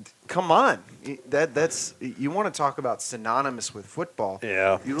 Come on, that's you want to talk about synonymous with football.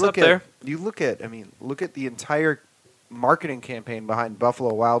 Yeah. You It's look up there. You look at. I mean, look at the entire marketing campaign behind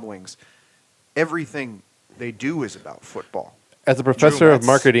Buffalo Wild Wings. Everything they do is about football. As a professor of that's-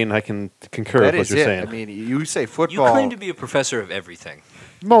 marketing, I can concur That with what is you're it. saying. I mean, you say You football. claim to be a professor of everything.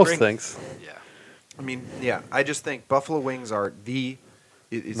 Most bring- things. Yeah. I mean, yeah. I just think Buffalo Wings are the.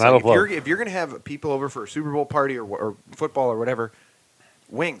 It's Not like of love. if you're going to have people over for a Super Bowl party or football or whatever,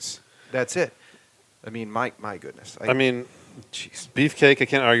 wings. That's it. I mean, my goodness. I mean, jeez. beefcake. I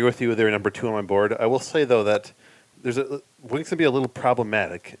can't argue with you. They're number 2 on my board. I will say though that wings can be a little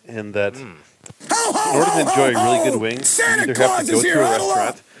problematic in that in order to enjoy really good wings, you either have to go to a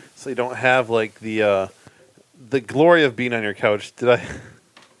restaurant, so you don't have like the glory of being on your couch. Did I?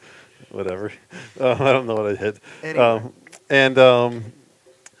 Whatever. I don't know what I hit. Anyway.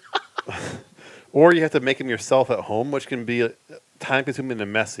 Or you have to make them yourself at home, which can be time consuming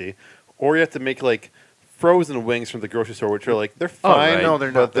and messy. Or you have to make like frozen wings from the grocery store, which are like they're fine. right. No,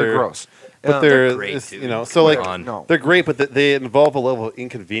 they're not. but They're gross. But They're great, it's, dude. you know, so Come like on. No. they're great, but they involve a level of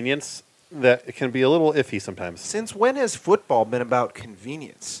inconvenience that it can be a little iffy sometimes. Since when has football been about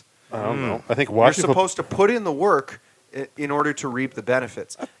convenience? I don't know. I think You're watching supposed to put in the work in order to reap the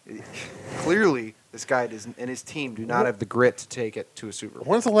benefits. Clearly, this guy and his team do not have the grit to take it to a Super Bowl.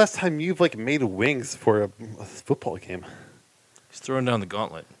 When's the last time you've like made wings for a football game? He's throwing down the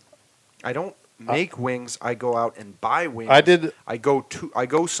gauntlet. I don't make wings. I go out and buy wings. I did. I go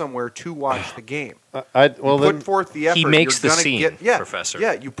somewhere to watch the game. Well, Put then, forth the effort. He makes you're the gonna scene, get, yeah, Professor.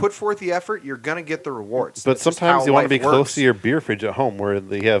 Yeah, you put forth the effort. You're gonna get the rewards. but That's just sometimes how you want to be life close works. to your beer fridge at home, where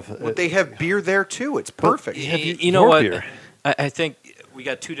they have. Well, they have beer there too. It's perfect. Yeah. Have You know your what? beer. I think we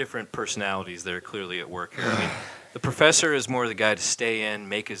got two different personalities that are clearly at work here. I mean, the professor is more the guy to stay in,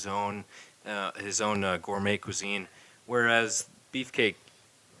 make his own gourmet cuisine, whereas Beefcake,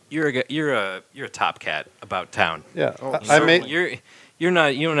 you're a top cat about town. Yeah, Oh, I So made. you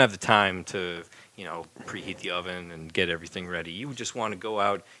don't have the time to preheat the oven and get everything ready. You just want to go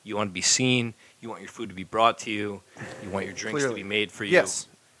out. You want to be seen. You want your food to be brought to you. You want your drinks Clearly. to be made for you. Yes,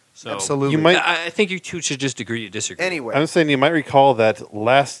 So absolutely. You might. I think you two should just agree to disagree. Anyway, I'm saying you might recall that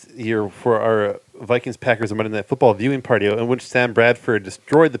last year for our Vikings Packers Monday Night Football viewing party, in which Sam Bradford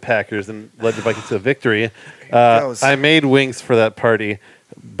destroyed the Packers and led the Vikings to a victory. goes. I made wings for that party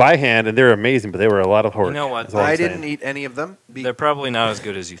by hand, and they were amazing, but they were a lot of work. You know what? is all I'm I saying. didn't eat any of them. They're probably not as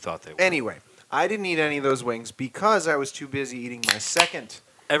good as you thought they were. Anyway, I didn't eat any of those wings because I was too busy eating my second.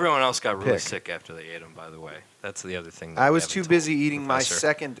 Everyone else got really Pick. sick after they ate them, by the way. That's the other thing. I we was haven't too told busy eating my Professor.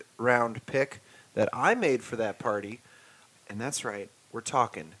 second round pick that I made for that party, and that's right. We're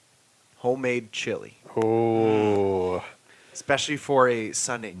talking homemade chili, Oh, especially for a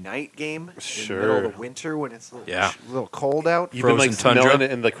Sunday night game in the Sure. middle of the winter when it's a little, Yeah. little cold out. you've been like Frozen tundra. smelling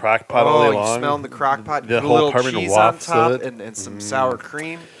it in the crock pot all day you long. smell in the crock pot. The put whole a little apartment cheese on wafts of top it. and some sour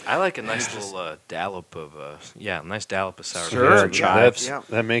cream. I like a nice little dollop of nice dollop of sour Sure, cream, Yeah, some yeah. chives. Yeah.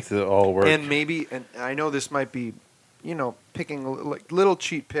 that makes it all work. And maybe, and I know this might be, picking a little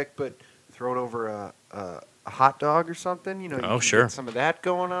cheat pick, but throw it over a hot dog or something. You Oh, can sure. get some of that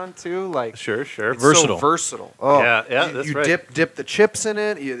going on too. Like sure. it's Versatile. so versatile. Oh, Yeah, you, that's you right. dip the chips in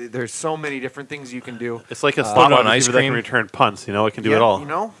it. There's so many different things you can do. It's like a Put it slot on on ice receiver that cream. can return punts. It can do Yeah, it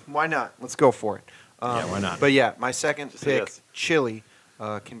all. Why not? Let's go for it. Yeah, why not? But yeah, my second Just a pick, yes. chili,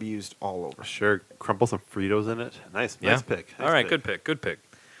 can be used all over. Sure, crumple some Fritos in it. Nice Yeah. pick. All right, good pick.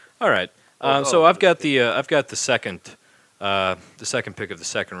 All right. Oh, So oh. I've got the second pick of the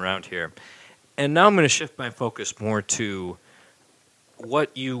second round here, and now I'm going to shift my focus more to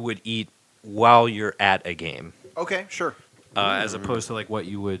what you would eat while you're at a game, Okay, sure. as opposed to like what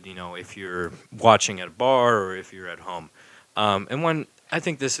you would if you're watching at a bar or if you're at home. And when I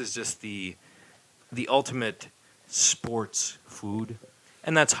think this is just the ultimate sports food,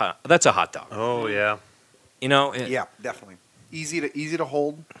 and that's a hot dog. Oh yeah. Yeah, definitely. Easy to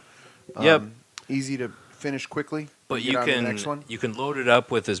hold. Yep. Easy to finish quickly. But Get you on to the next one. can load it up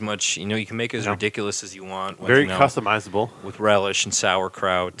with as much, you can make it as Yeah. ridiculous as you want. With, Very customizable. with relish and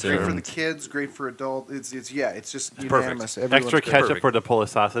sauerkraut. Great for the and- kids. Great for adult. It's just perfect. unanimous. Everyone's Extra great. ketchup Perfect. for the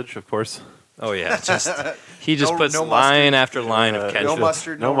Polish sausage, of course. Oh yeah, he just No- puts no line mustard. after line of Yeah. ketchup. No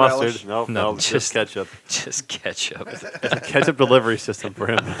mustard, No no mustard. relish. No, No, no, just- just ketchup. Just ketchup. It's a ketchup delivery system for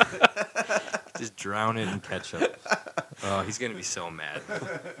him. Just drown it in ketchup. Oh, he's gonna be so mad.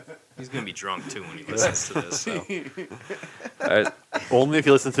 He's gonna be drunk too when he listens to this. So. All right, Only if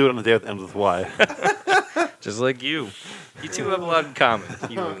you listen to it on the day that ends with Y. just like you. You two have a lot in common.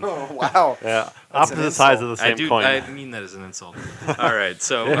 You and- Oh, wow. Yeah, That's an opposite sides of insult. the I same do. coin. I mean that as an insult. All right,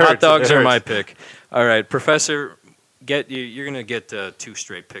 so It hot hurts, dogs it are my hurts. pick. All right, Professor, you're gonna get 2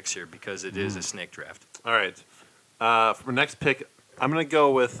 straight picks here because it is a snake draft. All right. For my next pick, I'm going to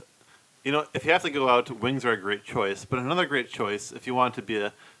go with, if you have to go out, wings are a great choice. But another great choice, if you want to be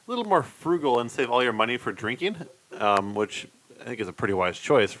a little more frugal and save all your money for drinking, which I think is a pretty wise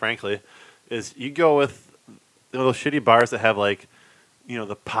choice, frankly, is you go with those shitty bars that have like,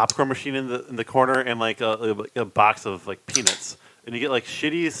 the popcorn machine in the corner and like a box of like peanuts, and you get like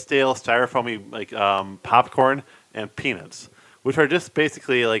shitty, stale, styrofoamy like popcorn and peanuts, which are just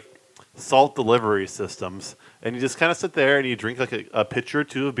basically like salt delivery systems. And you just kind of sit there and you drink like a pitcher or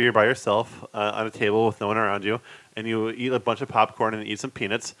two of beer by yourself on a table with no one around you, and you eat a bunch of popcorn and eat some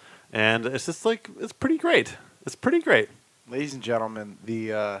peanuts, and it's just like it's pretty great. It's pretty great. Ladies and gentlemen,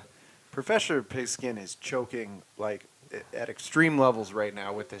 the Professor Pigskin is choking like at extreme levels right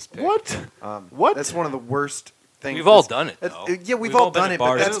now with this pick. What? What? That's one of the worst things. We've all that's- done it, that's- though. Yeah, we've We've all all been done to it, but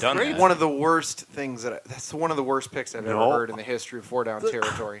bars that's that done that. one of the worst things that's one of the worst picks I've No. ever heard in the history of Four Down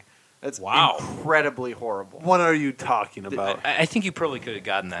Territory. That's Wow. incredibly horrible. What are you talking about? I think you probably could have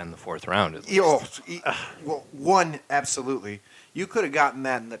gotten that in the 4th round. At least. Well, one, absolutely. You could have gotten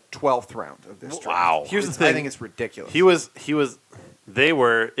that in the 12th round of this draft. Wow. Here's the I thing. think it's ridiculous. It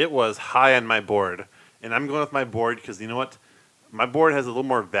was high on my board, and I'm going with my board because you know what? My board has a little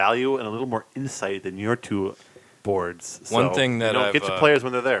more value and a little more insight than your 2 boards. One So, thing that I've, get your players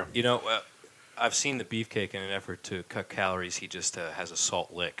when they're there. I've seen the beefcake in an effort to cut calories. He just has a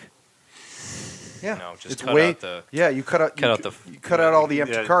salt lick. yeah, Just it's cut way, out the- yeah. You cut out you cut out all the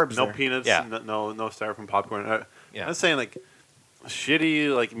empty Yeah, carbs. No there. peanuts. Yeah. No styrofoam popcorn. Yeah. I'm saying like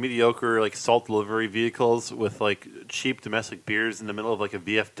shitty, like mediocre, like salt delivery vehicles with like cheap domestic beers in the middle of like a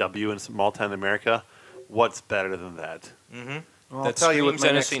VFW in small town America. What's better than that? Mm-hmm. Well, I'll That tell you with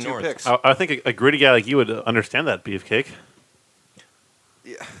screams my next Tennessee two North. picks. I think a gritty guy like you would understand that beefcake.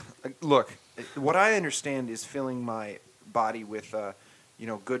 Yeah. Look, what I understand is filling my body with,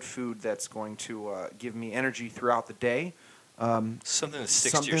 good food that's going to give me energy throughout the day. Something that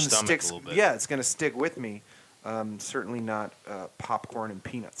sticks to your stomach a little bit. Yeah, it's going to stick with me. Certainly not popcorn and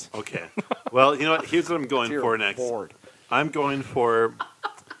peanuts. Okay. Well, you know what? Here's what I'm going Dear for next. Lord. I'm going for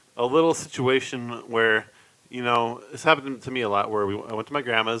a little situation where, this happened to me a lot. Where I went to my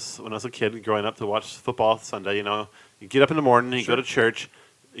grandma's when I was a kid, growing up, to watch football Sunday. You get up in the morning, you go to church,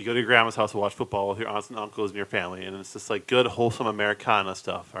 you go to your grandma's house to watch football with your aunts and uncles and your family, and it's just like good, wholesome Americana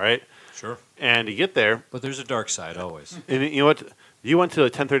stuff. All right. Sure. And you get there, But there's a dark side always. and you know what? You went to a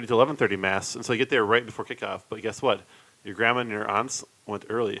 10:30 to 11:30 mass, and so you get there right before kickoff. But guess what? Your grandma and your aunts went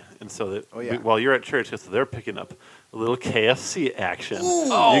early, and so that Oh, yeah. while you're at church, guess what? They're picking up a little KFC action.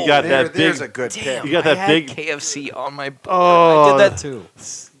 Oh, you got that big. There's a good pick. You got that big. KFC on my board. Oh, I did that too.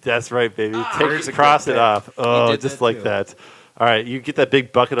 That's right, baby. There's a Cross good it pick. off. Oh, did just that like too. that. All right, you get that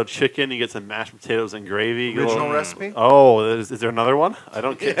big bucket of chicken. You get some mashed potatoes and gravy. You get a Original little- recipe? Oh, is there another one? I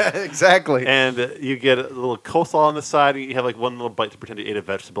don't care. Yeah, exactly. And you get a little coleslaw on the side. You have like one little bite to pretend you ate a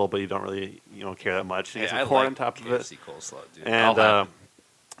vegetable, but you don't really care that much. You get Hey, some I corn like on top of it. KFC coleslaw, dude. And I'll have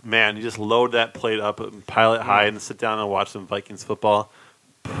man, you just load that plate up and pile it high and sit down and watch some Vikings football.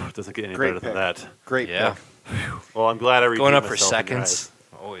 Doesn't get any Great better than pick. that. Great Yeah. pick. Well, I'm glad I Going redeemed up for myself in your eyes. seconds.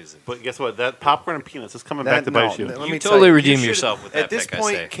 Always. But guess what? That popcorn and peanuts is coming back to bite you. let You me totally tell redeem should- yourself with that At this pick, I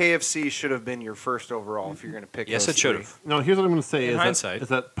point, say. KFC should have been your first overall if you're going to pick. Yes, those it should three. have. No, here's what I'm going to say In is hindsight.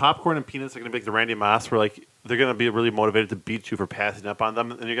 that popcorn and peanuts are going to be like the Randy Moss, where like they're going to be really motivated to beat you for passing up on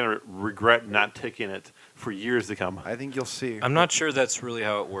them, and you're going to regret not taking it for years to come. I think you'll see. I'm not sure that's really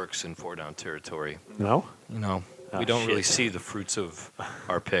how it works in 4-down territory. No? We don't really shit. see the fruits of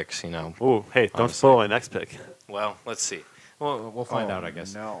our picks, Oh, hey, don't Honestly. spoil my next pick. Well, let's see. Well, we'll find out, I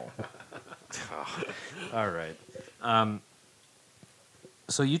guess. No. All right.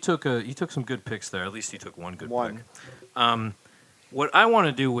 So you took some good picks there. At least you took one good One. pick. What I want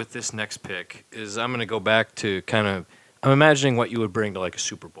to do with this next pick is I'm going to go back to I'm imagining what you would bring to like a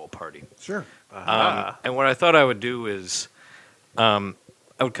Super Bowl party. Sure. And what I thought I would do is I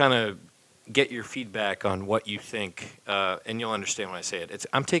would kind of get your feedback on what you think, and you'll understand when I say it.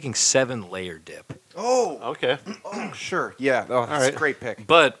 I'm taking 7-layer dip. Oh, Okay. sure. Yeah. Oh, that's right. a great pick.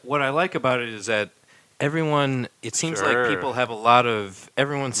 But what I like about it is that everyone. It seems Sure. like people have a lot of.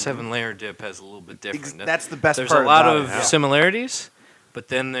 Everyone's 7-layer dip has a little bit different. That's the best There's part a lot about of it. Yeah. similarities, but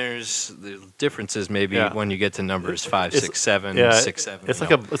then there's the differences maybe Yeah. when you get to numbers 5, It's- 6, 7, Yeah, 6, 7. It's you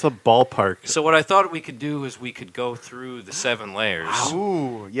like know. it's a ballpark. So what I thought we could do is we could go through the 7 layers,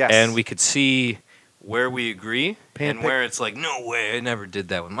 Ooh, yes. and we could see where we agree Paint a and where it's like, no way, I never did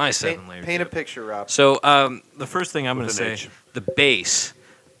that with my 7 layers. paint a picture, Rob. So the first thing I'm going to With an say, H. the base,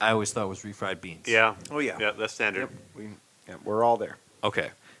 I always thought was refried beans. Yeah. Oh, yeah. Yeah, that's standard. We're all there.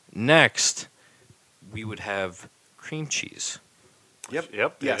 Okay. Next, we would have cream cheese.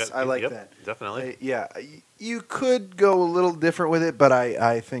 Yep. Yes, I like that. Definitely. You could go a little different with it, but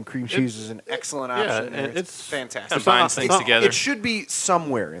I think cream cheese is an excellent yeah, option. and and it's- fantastic. Combines things not- together. It should be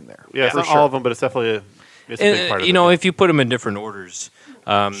somewhere in there. Yeah, it's for not sure. all of them, but it's definitely it's a big And, part of you it. know, yeah. if you put them in different orders,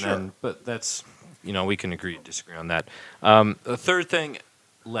 Sure. then, but that's, you know, we can agree to disagree on that. The third thing,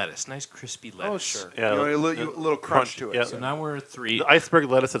 lettuce, nice crispy lettuce. Oh, sure. Yeah, you know, the- a little crunch to it. yeah. So now we're at 3. The iceberg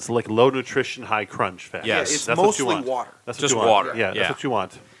lettuce, it's like low nutrition, high crunch fat. Yes. Yeah, it's That's what mostly you want. water. That's what Just you want. water. Yeah, Yeah. that's what you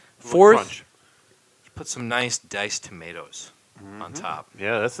want. Fourth, Crunch. put some nice diced tomatoes on top.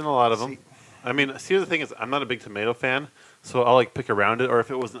 Yeah, that's in a lot of them. I mean, see, the thing is, I'm not a big tomato fan, so I'll like pick around it. Or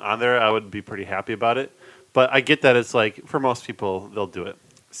if it wasn't on there, I would be pretty happy about it. But I get that it's like for most people, they'll do it.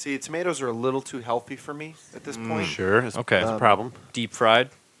 See, tomatoes are a little too healthy for me at this point. Sure, it's, Okay. it's a problem. Deep fried.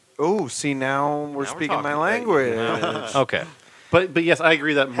 Oh, see, now we're Now we're speaking my talking. language. Okay. But yes, I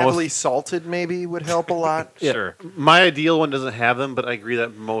agree that Heavily most salted maybe would help a lot. Sure. my ideal one doesn't have them, but I agree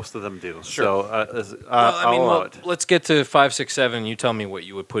that most of them do. Sure. So Well, I'll allow it. let's get to 5, 6, 7. You tell me what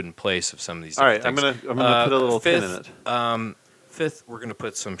you would put in place of some of these. All right, different I'm things. gonna put a little fifth, pin in it. Fifth, we're gonna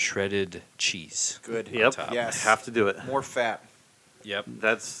put some shredded cheese. Good. Yep. top. Yes. Have to do it. More fat. Yep.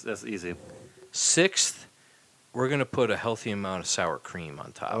 That's easy. Sixth, we're gonna put a healthy amount of sour cream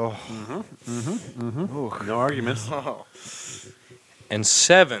on top. Oh. No arguments. Oh. And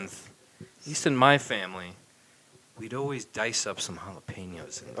seventh, at least in my family, we'd always dice up some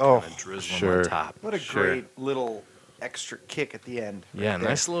jalapenos and Oh, kind of drizzle them sure. on top. What a Sure. great little extra kick at the end. Yeah, right there.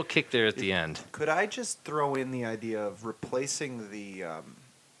 nice little kick there at the end. Could I just throw in the idea of replacing the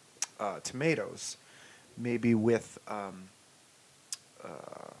tomatoes, maybe with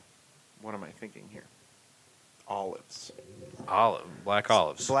what am I thinking here? Olives, Black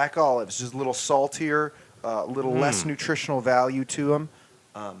olives. black olives, just a little saltier, a little less nutritional value to them.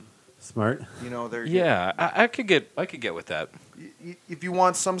 Smart. You know, they're Yeah, I could get with that. If you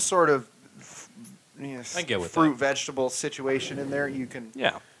want some sort of I get with fruit vegetable situation in there, you can.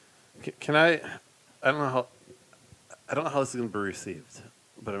 Yeah. Can I? I don't know how this is going to be received,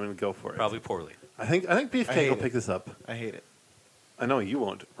 but I'm going to go for it. Probably poorly. I think Beefcake hate will it. pick this up. I hate it. I know you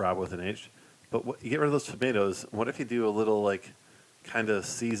won't, Rob, with an H. But you get rid of those tomatoes. What if you do a little like, kind of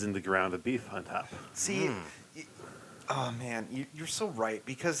seasoned ground of beef on top? See, oh man, you're so right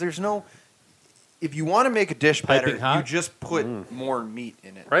because there's no. If you want to make a dish better, Piping hot? you just put more meat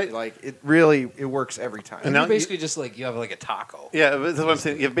in it. Right. Like it works every time. And And now you basically just like you have like a taco. Yeah, that's what I'm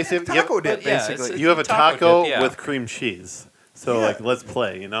saying. You have basically taco dip, but yeah, basically. it's- you have a taco taco dip, yeah. with cream cheese. So Yeah. like, let's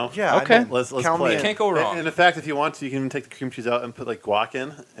play. You know. Yeah. Okay. I mean, Let's count play. me in. Can't go wrong. And in fact, if you want to, you can even take the cream cheese out and put like guac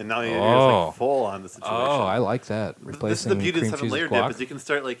in, and now you're Oh. like full on the situation. Oh, I like that. This is Replacing the beauty of cream seven cheese layer with dip guac. is you can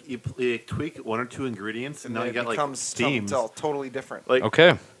start like you tweak one or two ingredients, and now then you it got like becomes steams. something totally different. Like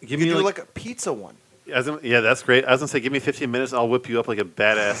Okay. give you me do like, like a pizza one. yeah, that's great. I was gonna say give me 15 minutes, and I'll whip you up like a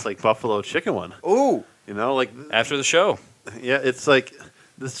badass like buffalo chicken one. Ooh, You know, like After the show. yeah, it's like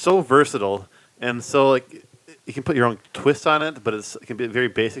it's so versatile, and so like you can put your own twist on it, but it can be very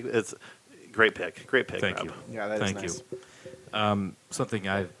basic. It's great pick. Thank Rob. you. yeah, that is Thank nice. you. Something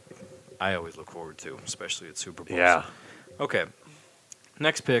I always look forward to, especially at Super Bowls. Yeah. Okay.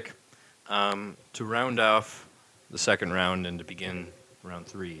 Next pick, to round off the second round and to begin round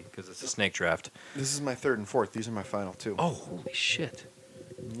 3 because it's a snake draft. This is my third and fourth. These are my final two. Oh, holy shit!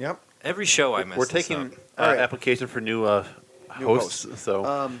 Yep. Every show I mess We're this taking up. All right. application for new New hosts, hosts.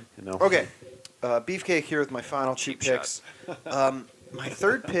 so you know. Okay. Beefcake here with my final two Cheap shot. picks. My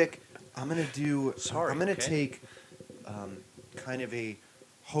third pick, I'm gonna do. Sorry, I'm gonna okay. take kind of a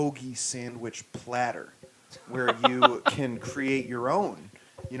hoagie sandwich platter, where you can create your own.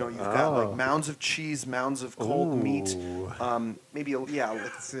 You know, you've got Oh. like mounds of cheese, mounds of cold meat, Ooh. maybe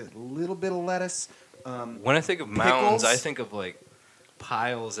let's say a little bit of lettuce. When I think of mounds, Pickles? I think of like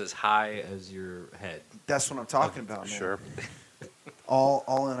piles as high as your head. That's what I'm talking about, man. Sure. All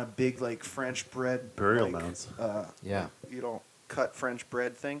on a big like French bread Burial like, mounds. Yeah. You know, cut French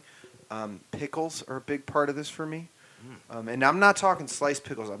bread thing. Pickles are a big part of this for me. And I'm not talking sliced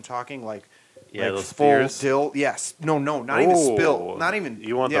pickles. I'm talking like Yeah, like those full spears. dill. Yes, no, not even spill, Oh, not even.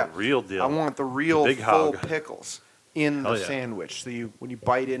 You want yeah. the real deal. I want the real big full hog. pickles in Hell the yeah. sandwich. So when you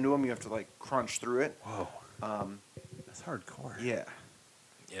bite into them, you have to like crunch through it. Whoa, that's hardcore. Yeah.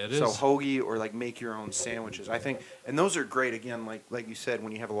 Yeah, it is. So hoagie or like make your own sandwiches. I think, and those are great. Again, like you said,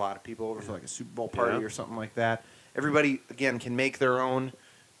 when you have a lot of people over for like a Super Bowl party Yeah. or something like that, everybody again can make their own,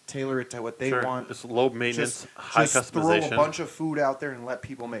 tailor it to what they Sure. want. Just low maintenance, high just throw customization. a bunch of food out there and let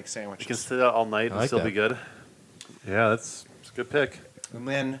people make You sandwiches. can sit out all night I and like still that. be good. Yeah, that's a good pick. And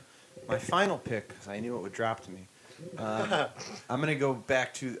then my final pick, because I knew it would drop to me. I'm gonna go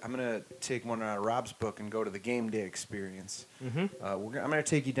back to. I'm gonna take one out of Rob's book and go to the game day experience. Mm-hmm. I'm gonna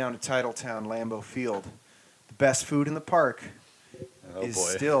take you down to Titletown, Lambeau Field. The best food in the park Oh is boy.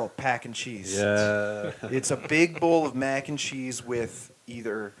 still pack and cheese. Yeah. It's a big bowl of mac and cheese with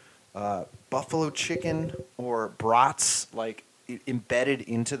either buffalo chicken or brats, like embedded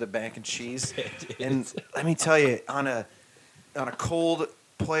into the mac and cheese. And let me tell you, on a cold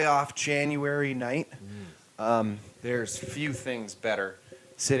playoff January night, there's few things better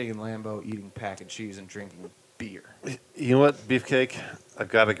sitting in Lambeau eating pack and cheese and drinking beer. You know what, Beefcake? I've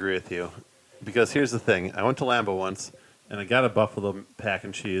got to agree with you. Because here's the thing. I went to Lambeau once, and I got a Buffalo pack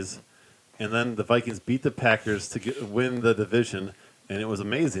and cheese. And then the Vikings beat the Packers to win the division, and it was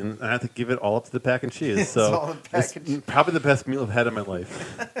amazing. And I had to give it all up to the pack and cheese. It's So all the pack it's and cheese. probably the best meal I've had in my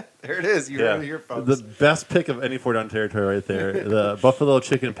life. There it is. You heard it here, folks. The best pick of any 4-down territory right there. The Buffalo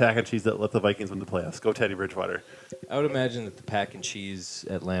chicken pack and cheese that let the Vikings win the playoffs. Go Teddy Bridgewater. I would imagine that the pack and cheese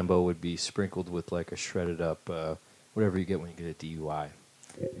at Lambeau would be sprinkled with like a shredded up, whatever you get when you get a DUI.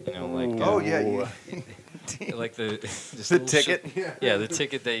 You know, like Oh yeah, you, like the just the little ticket. yeah, the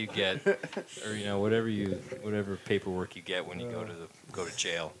ticket that you get, or you know whatever paperwork you get when you go to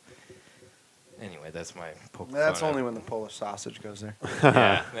jail. Anyway, that's my poke. That's fun at- only when the Polish sausage goes there.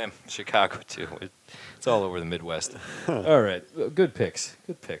 yeah, and Chicago too. It's all over the Midwest. All right, good picks.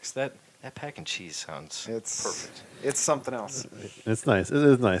 Good picks. That pack and cheese sounds It's perfect. It's something else. It's nice. It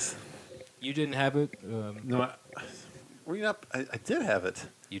is nice. You didn't have it. No, were you not? I did have it.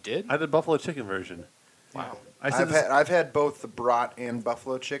 You did. I did buffalo chicken version. Wow. I've had both the brat and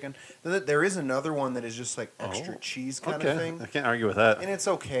buffalo chicken. There is another one that is just like extra Oh, cheese kind okay. of thing, I can't argue with that. and it's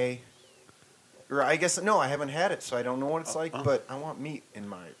okay. Or I guess no, I haven't had it, so I don't know what it's like. But I want meat in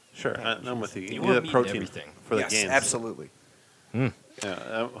my. Sure, pack and I'm cheese. with you. You You want need that meat in protein everything. for the Yes, games. absolutely. Yeah,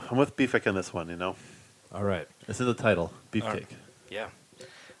 I'm with Beefcake on this one. You know, All right. it's in the title, Beefcake. Yeah.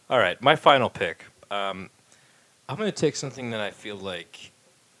 All right. My final pick. I'm going to take something that I feel like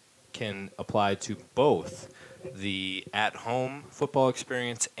can apply to both the at-home football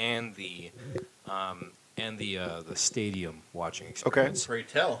experience and the stadium watching experience. Pray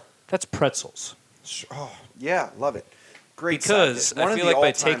tell. That's pretzels. Oh yeah, love it. Great. Because side dish. One I of feel the like by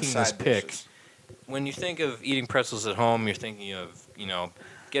all-time taking this side pick, dishes. when you think of eating pretzels at home, you're thinking of,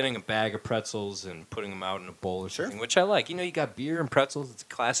 getting a bag of pretzels and putting them out in a bowl or Sure. something, which I like. You got beer and pretzels. It's a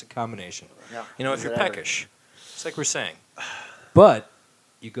classic combination. Yeah. If you're Whatever. peckish, just like we're saying. But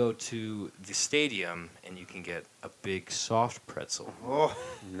you go to the stadium and you can get a big soft pretzel. Oh,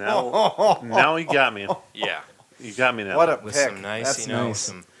 Now you got me. Yeah. You got me now. what a With pick! some nice, That's nice.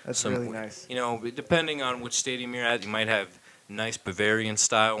 some That's some, really nice. Depending on which stadium you're at, you might have nice Bavarian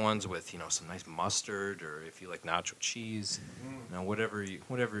style ones with some nice mustard, or if you like nacho cheese, whatever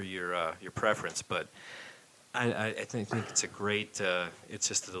your preference. But I think it's a great. It's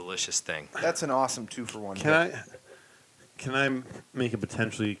just a delicious thing. That's an awesome 2-for-1. Can I make a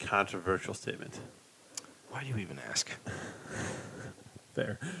potentially controversial statement? Why do you even ask?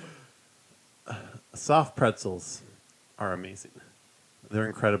 Fair. Soft pretzels are amazing. They're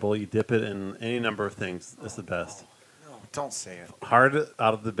incredible. You dip it in any number of things. It's the best. No, don't say it. Hard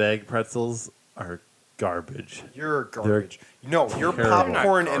out of the bag pretzels are garbage. You're garbage. Your Terrible.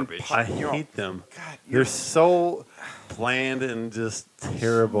 popcorn They're not and garbage. I pop. hate them. God, They're so bland and just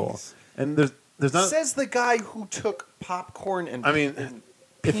terrible. And there's not. Says the guy who took popcorn and I mean, and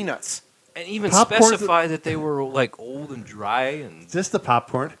if- peanuts. And even Popcorn's specify that they were like old and dry and. Just the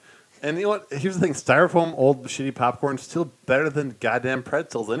popcorn. And you know what? Here's the thing: styrofoam, old, shitty popcorn is still better than goddamn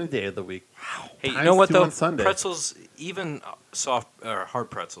pretzels any day of the week. Hey, you Times know what two though? on Sunday. Pretzels, even soft or hard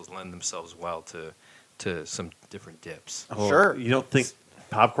pretzels, lend themselves well to some different dips. Oh, Sure. You don't think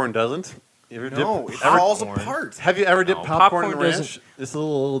popcorn doesn't? You ever No, dip, it ever- falls popcorn. apart. Have you ever dipped No, popcorn, popcorn in ranch? doesn't- Just a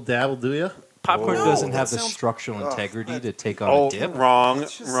little dab will do you? Popcorn No, doesn't that have the sounds- structural Ugh, integrity that- to take on Oh, a dip. wrong,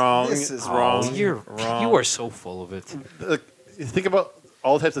 It's just- wrong, this is wrong. Oh, you wrong. are so full of it. You think about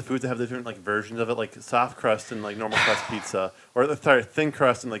all types of foods that have different like versions of it, like soft crust and like normal crust pizza, or sorry, thin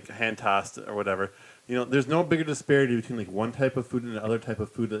crust and like hand tossed or whatever. there's no bigger disparity between like one type of food and another type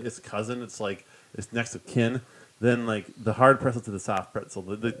of food. It's cousin. It's like it's next of kin. Than like the hard pretzel to the soft pretzel.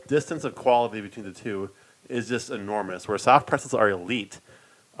 The distance of quality between the two is just enormous. Where soft pretzels are elite.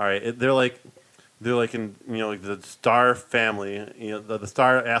 All right, they're like in like the star family. The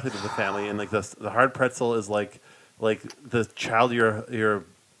star athlete of the family, and like the hard pretzel is like the child you're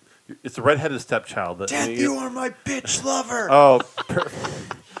it's a redheaded stepchild. Death, you are my bitch lover. Oh,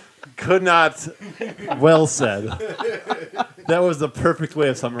 could not. Well said. That was the perfect way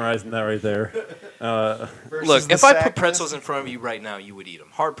of summarizing that right there. Look, if I put pretzels in front of you right now, you would eat them.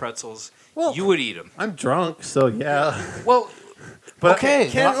 Hard pretzels, you would eat them. I'm drunk, so yeah. Well, But okay.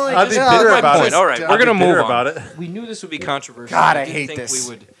 I'd be bitter my about point. it. All right, I'd we're be gonna move bitter on. about it. We knew this would be controversial. God, I didn't hate think this.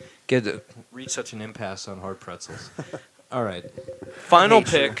 we would reach such an impasse on hard pretzels. All right. Final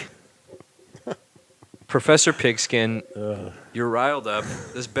pick. Professor Pigskin, you're riled up.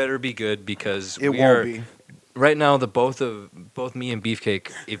 This better be good because It we won't are be. right now. Both me and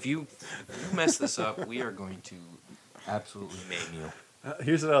Beefcake. If you mess this up, we are going to absolutely maim you.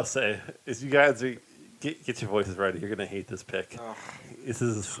 Here's what I'll say: is you guys get your voices ready. You're gonna hate this pick. This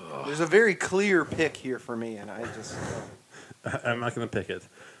is. There's a very clear pick here for me, and I just. I'm not gonna pick it.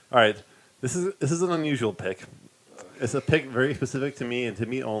 All right. This is an unusual pick. It's a pick very specific to me and to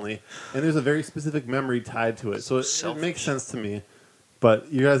me only, and there's a very specific memory tied to it. So it makes sense to me,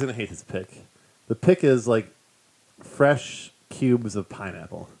 but you guys are going to hate this pick. The pick is like fresh cubes of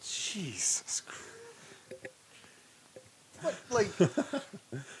pineapple. Jesus Christ.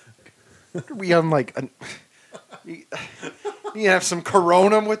 What, are we on like you have some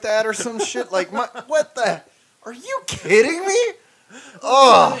Corona with that or some shit? Like, what the? Are you kidding me?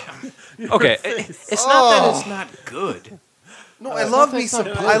 Oh. Okay, it's not that it's not good. No, I love me that's some.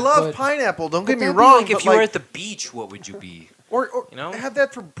 not good, I love but- pineapple. Don't get me that'd be wrong. Like if but you were at the beach, what would you be? or you know? have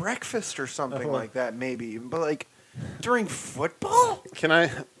that for breakfast or something like that, maybe. But like during football, Can I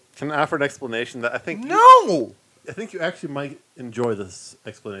offer an explanation that I think no. I think you actually might enjoy this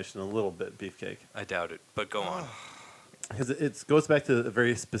explanation a little bit, Beefcake, I doubt it, but go on. because it goes back to a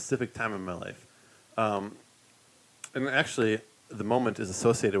very specific time in my life, and actually the moment is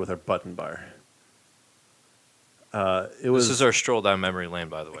associated with our button bar. It was This is our stroll down memory lane,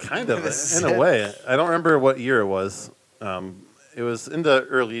 by the way. kind of This is in a it. way. I don't remember what year it was. It was in the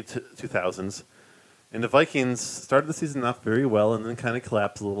early 2000s, and the Vikings started the season off very well and then kind of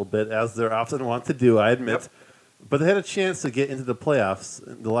collapsed a little bit, as they're often want to do, I admit. But they had a chance to get into the playoffs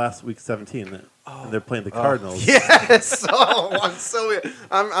in the last week 17, and they're playing the Cardinals. Yes. Oh,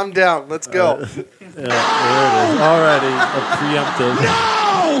 I'm down. Let's go. Yeah, there it is. Already a preemptive.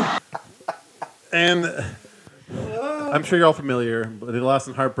 No! And I'm sure you're all familiar, but they lost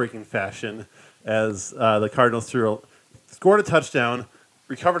in heartbreaking fashion as the Cardinals scored a touchdown,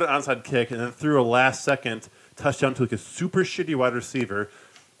 recovered an onside kick, and then threw a last-second touchdown to like a super shitty wide receiver.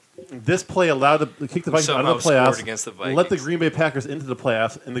 This play allowed to kick the Vikings out Somehow of the playoffs, scored against the let the Vikings. Green Bay Packers into the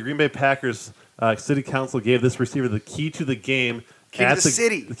playoffs, and the Green Bay Packers City Council gave this receiver the key to the game. Key to the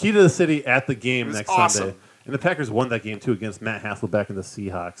city. The key to the city at the game was next awesome. Sunday. And the Packers won that game, too, against Matt Hasselbeck and the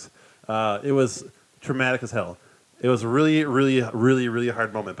Seahawks. It was traumatic as hell. It was a really, really, really, really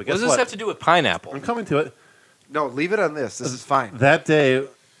hard moment. But What guess does this what? have to do with pineapple? I'm coming to it. No, leave it on this. This is fine. That day, I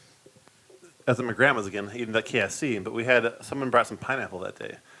was at my grandma's again, eating that KFC, but we had someone brought some pineapple that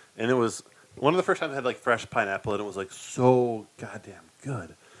day. And it was one of the first times I had like fresh pineapple, and it was like so goddamn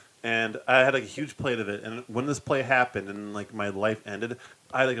good. And I had like a huge plate of it. And when this play happened and like my life ended,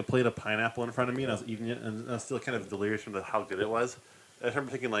 I had like a plate of pineapple in front of me, and I was eating it, and I was still kind of delirious from how good it was. I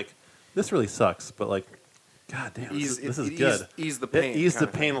remember thinking like, this really sucks, but like, goddamn, this is good. Ease the pain. It eased the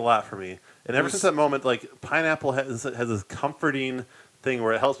kind of pain a lot for me. And ever since that moment, like pineapple has this comforting thing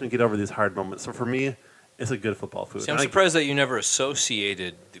where it helps me get over these hard moments. So for me, it's a good football food. See, I'm And surprised that you never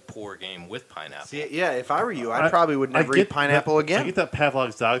associated the poor game with pineapple. See, yeah, if I were you, I probably would never eat pineapple again. I get that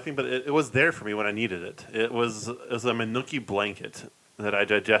Pavlov's dog thing, but it was there for me when I needed it. It was a Manuki blanket that I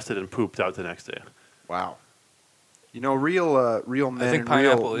digested and pooped out the next day. Wow. You know, real men. I think and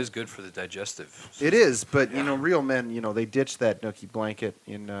pineapple real, is good for the digestive. It is, but you know, real men. You know, they ditch that nookie blanket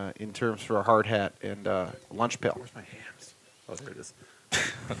in terms for a hard hat and lunch pail. Where's my hams? Oh, there it is.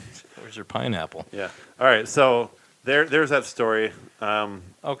 Where's your pineapple? Yeah. All right. So there's that story.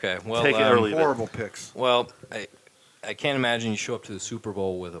 Okay, well, Take it or leave it. Horrible picks. well, I can't imagine you show up to the Super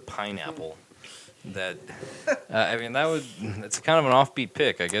Bowl with a pineapple. That I mean, that's kind of an offbeat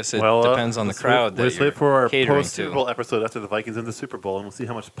pick. I guess it depends on the let's crowd Let's that you're wait for our catering post Super to. Bowl episode after the Vikings in the Super Bowl, and we'll see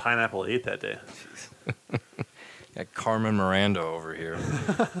how much pineapple I ate that day. Got Carmen Miranda over here.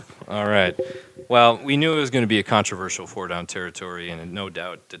 All right. Well, we knew it was going to be a controversial 4-down territory, and it no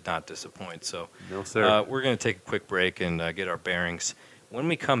doubt did not disappoint. So, No, sir. we're going to take a quick break and get our bearings. When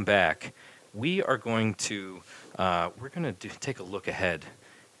we come back, we are going to take a look ahead.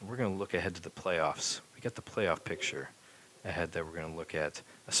 And we're going to look ahead to the playoffs. We got the playoff picture ahead that we're going to look at.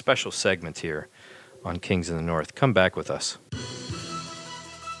 A special segment here on Kings in the North. Come back with us.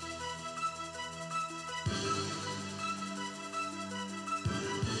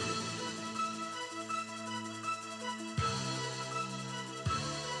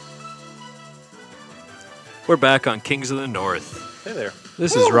 We're back on Kings of the North. Hey there.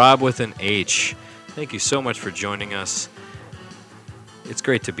 This is Rob with an H. Thank you so much for joining us. It's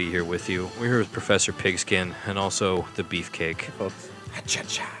great to be here with you. We're here with Professor Pigskin and also the Beefcake. Folks.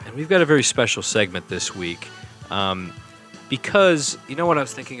 And we've got a very special segment this week. Because, you know what I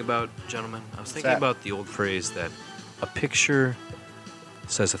was thinking about, gentlemen? I was thinking about the old phrase that a picture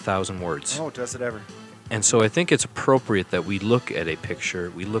says 1,000 words. Oh, does it ever? And so I think it's appropriate that we look at a picture,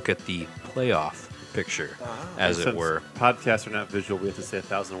 we look at the playoff picture, as it Since were. Podcasts are not visual, we have to say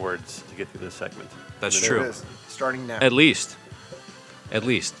 1,000 words to get through this segment. That's There true. it is. Starting now. At least,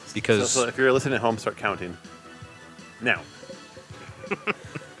 because So if you're listening at home, start counting. Now.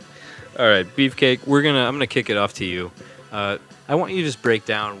 all right, Beefcake, I'm gonna kick it off to you. I want you to just break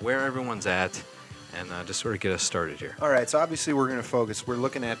down where everyone's at, and just sort of get us started here. All right, so obviously we're going to focus. We're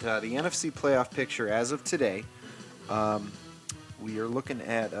looking at the NFC playoff picture as of today. We are looking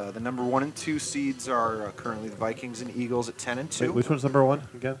at the number 1 and 2 seeds are currently the Vikings and Eagles at 10 and 2. Wait, which one's number 1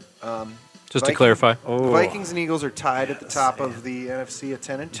 again? Just to clarify. The Vikings and Eagles are tied at the top of the NFC at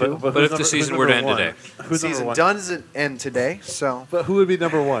 10 and 2. But who's if the season were to end today? Who's number Season 1? doesn't end today, so But who would be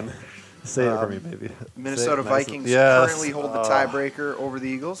number 1? Say it for me, maybe. Minnesota Say it nice. Vikings Yes. currently hold the tiebreaker over the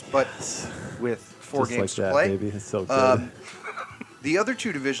Eagles, but with 4 Just games like to that, play. baby. It's so good. The other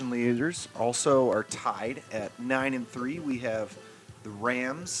 2 division leaders also are tied at 9 and 3. We have the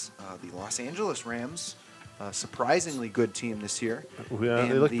Rams, the Los Angeles Rams, a surprisingly good team this year. Yeah, they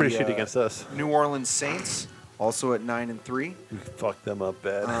And look pretty the, shitty against us. New Orleans Saints, also at 9 and 3. We fucked them up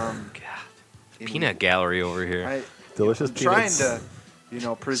bad. In- Peanut gallery over here. Delicious I'm trying peanuts.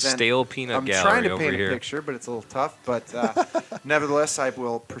 to, present. Stale peanut I'm gallery trying to over paint here. a picture, but it's a little tough. But nevertheless, I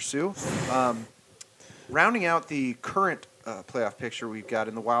will pursue. Rounding out the current playoff picture, we've got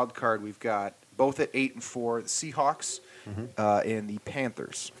in the wild card, we've got both at 8 and 4, the Seahawks and the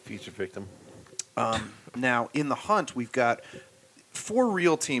Panthers. Feature victim. Now, in the hunt, we've got 4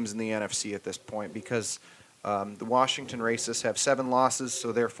 real teams in the NFC at this point because the Washington Racists have 7 losses,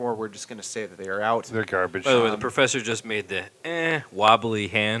 so therefore we're just going to say that they are out. They're garbage. By the way, the professor just made the wobbly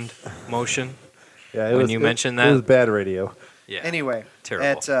hand motion. Yeah, when you mentioned it was that. bad radio. Yeah. Anyway,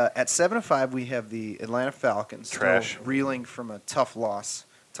 Terrible. at 7 and 5, we have the Atlanta Falcons, still Trash. reeling from a tough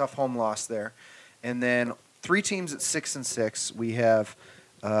home loss there, and then 3 teams at 6 and 6. We have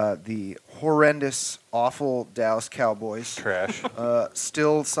the horrendous, awful Dallas Cowboys, Trash.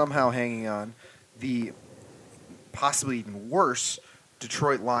 still somehow hanging on. The possibly even worse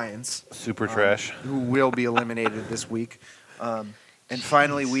Detroit Lions, Super trash. who will be eliminated this week, and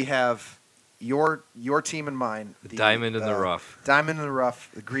finally we have your team and mine, The diamond in the rough. Diamond in the rough,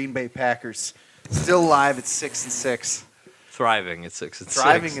 the Green Bay Packers, still alive at 6 and 6, Thriving at 6 and 6.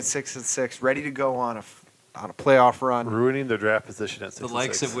 thriving at 6 and 6, ready to go on a playoff run. Ruining their draft position at 6 The and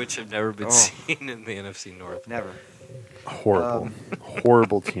likes 6. of which have never been Oh. seen in the NFC North. Never. Horrible.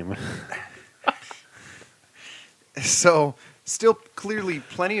 Horrible team. So, still clearly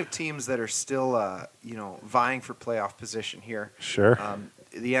plenty of teams that are still, vying for playoff position here. Sure.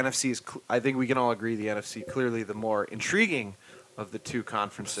 The NFC is, I think we can all agree, the NFC clearly the more intriguing of the 2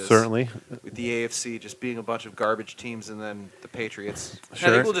 conferences. Certainly. With the AFC just being a bunch of garbage teams, and then the Patriots. I Sure.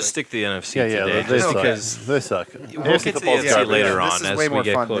 think we'll just stick to the NFC Yeah, yeah. today, They just suck. because They suck. we'll AFC get to the football's NFC garbage. later Yeah, on this is as way we more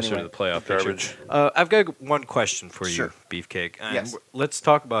get fun closer anyway. to the playoff Garbage. picture. I've got one question for you, Sure. Beefcake. And Yes. let's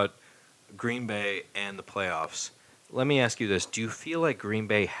talk about Green Bay and the playoffs. Let me ask you this: do you feel like Green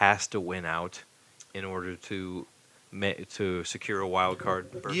Bay has to win out in order to secure a wild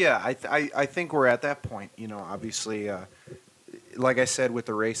card berth? Yeah, I think we're at that point. Obviously, like I said with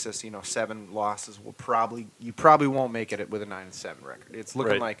the Racists, 7 losses will you probably won't make it with a 9 and 7 record. It's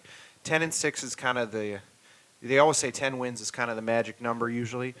looking Right. like 10 and 6 is kind of they always say 10 wins is kind of the magic number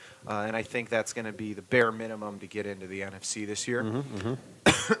usually, and I think that's going to be the bare minimum to get into the NFC this year.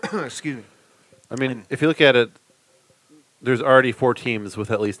 Excuse me. I mean, if you look at it, there's already 4 teams with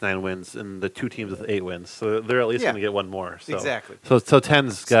at least 9 wins, and the 2 teams with 8 wins. So they're at least Yeah. going to get one more. So. Exactly. So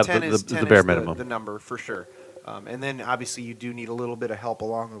 10's got 10 is the bare 10 minimum. The number for sure. And then obviously you do need a little bit of help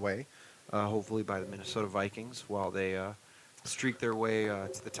along the way, hopefully by the Minnesota Vikings while they streak their way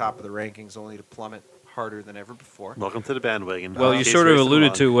to the top of the rankings, only to plummet harder than ever before. Welcome to the bandwagon. Well, you Case sort of racing alluded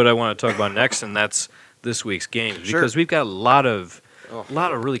along. to what I want to talk about next, and that's this week's games Sure. because we've got a lot of Oh.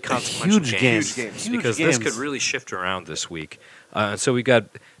 really consequential Huge games. games. Because Huge this games. could really shift around this week. So we got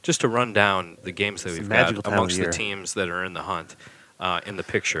just to run down the games that It's a we've magical got time of amongst the year. teams that are in the hunt, in the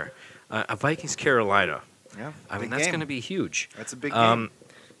picture. A Vikings Carolina. Yeah, I mean big that's game. going to be huge. That's a big game.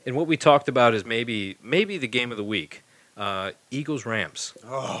 And what we talked about is maybe the game of the week. Eagles Rams.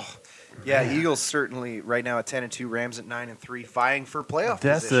 Oh, yeah. Eagles certainly right now at 10-2, Rams at 9-3, vying for playoff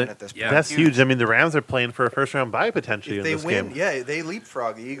That's position it. at this point. Yeah. That's huge. I mean, the Rams are playing for a first round bye potentially If in they this win, game. yeah, they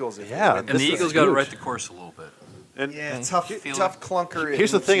leapfrog the Eagles. If Yeah, they win And This the is Eagles got to huge. right the course a little bit. And Yeah, tough clunker.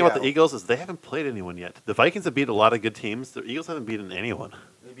 here's the in thing about the Seattle. Eagles is they haven't played anyone yet. The Vikings have beat a lot of good teams. The Eagles haven't beaten anyone.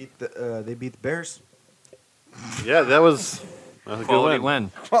 They beat the Bears. Yeah, that was a good Quality win.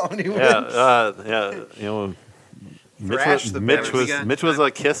 win. Quality win. Yeah. You know, Thrash the Bears. Mitch was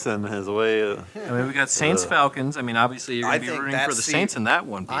like kissing his way. I mean, we got Saints Falcons. I mean, obviously you're I going to be think rooting for the that's Saints in that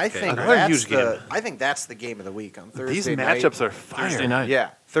one. I BK. think Another that's huge game. I think that's the game of the week on Thursday These night. matchups are fire. Thursday night.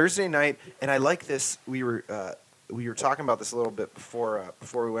 Yeah, Thursday night, and I like this. We were talking about this a little bit before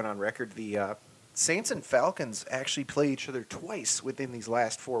we went on record. The Saints and Falcons actually play each other twice within these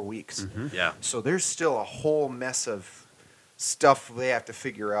last 4 weeks. Yeah. So there's still a whole mess of stuff they have to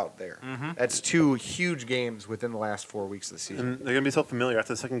figure out there. That's 2 huge games within the last 4 weeks of the season. And they're going to be so familiar.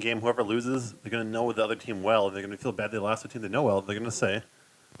 After the second game, whoever loses, they're going to know the other team well. They're going to feel bad they lost the team they know well. They're going to say,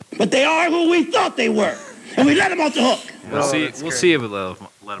 But they are who we thought they were, and we let them off the hook. We'll see. that's We'll great. see if we let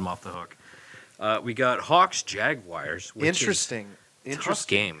them off the hook. We got Hawks Jaguars. Which Interesting. Is tough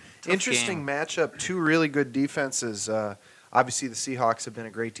game. Tough Interesting game. matchup. 2 really good defenses. Obviously, the Seahawks have been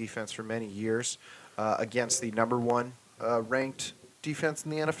a great defense for many years against the number 1 ranked defense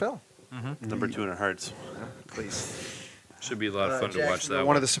in the NFL. number 2 in our hearts. Please. Should be a lot of fun to watch Jacksonville, that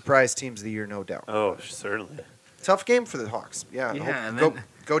one of the surprise teams of the year, no doubt. Oh, certainly. Tough game for the Hawks. Yeah. Yeah, and go, then-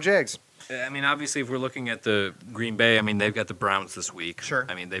 go Jags. I mean, obviously, if we're looking at the Green Bay, I mean, they've got the Browns this week. Sure.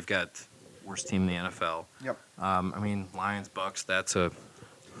 I mean, they've got worst team in the NFL. Yep. I mean, Lions Bucks. That's a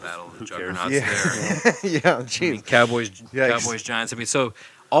battle of the Who cares? juggernauts Yeah. there. yeah, I mean, jeez. Cowboys, Giants. I mean, so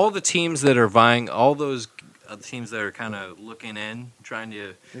all the teams that are vying, all those teams that are kind of looking in, trying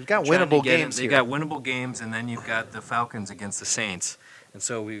to. They've got trying to winnable get in. games They here. got winnable games, and then you've got the Falcons against the Saints. And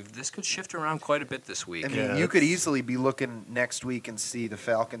so this could shift around quite a bit this week. I mean, Yeah, you could that's- easily be looking next week and see the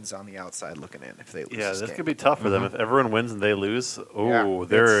Falcons on the outside looking in if they lose Yeah, this this game. could be tough for them. If everyone wins and they lose, Yeah,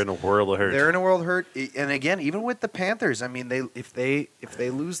 they're it's- in a world of hurt. They're in a world of hurt, and again, even with the Panthers, I mean, if they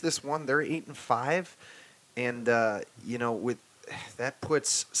lose this one, they're 8-5, and with that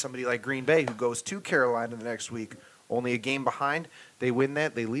puts somebody like Green Bay who goes to Carolina the next week, only a game behind. They win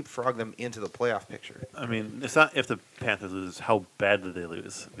that, they leapfrog them into the playoff picture. I mean, it's not if the Panthers lose, how bad do they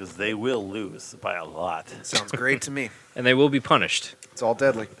lose? Because they will lose by a lot. Sounds great to me. And they will be punished. It's all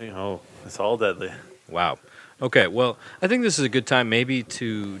deadly. It's all deadly. Wow. Okay, well, I think this is a good time maybe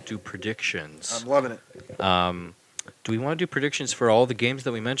to do predictions. I'm loving it. Do we want to do predictions for all the games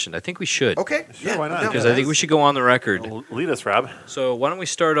that we mentioned? I think we should. Okay, Sure, why not? Because I think we should go on the record. Lead us, Rob. So why don't we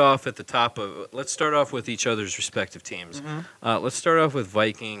start off at the top of? Let's start off with each other's respective teams. Let's start off with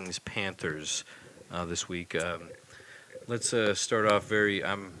Vikings Panthers this week. Let's start off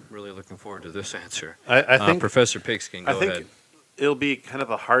I'm really looking forward to this answer. I think Professor Pigskin, go I think ahead. it'll be kind of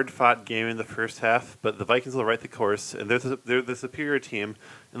a hard-fought game in the first half, but the Vikings will right the course, and they're the superior team.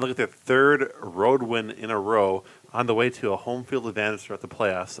 And look at their 3rd road win in a row on the way to a home field advantage throughout the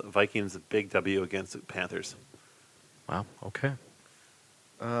playoffs. Vikings big W against the Panthers. Wow. Okay.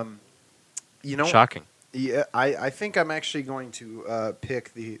 Shocking. Shocking. Yeah, I think I'm actually going to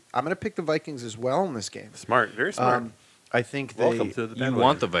pick the Vikings as well in this game. Smart, very smart. I think Welcome to the You bandwagon.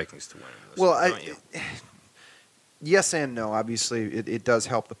 want the Vikings to win. This Well, one, don't you? yes and no. Obviously, it does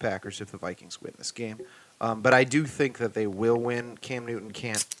help the Packers if the Vikings win this game, but I do think that they will win. Cam Newton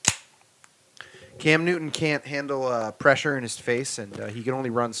can't handle pressure in his face, and he can only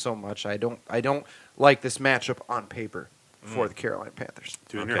run so much. I don't like this matchup on paper for the Carolina Panthers.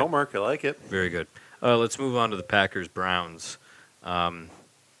 Doing Okay. your homework, I like it. Very good. Let's move on to the Packers Browns.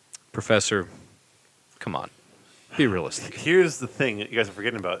 Professor, come on, be realistic. Here's the thing that you guys are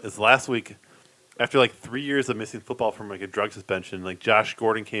forgetting about is last week, after like 3 years of missing football from like a drug suspension, like Josh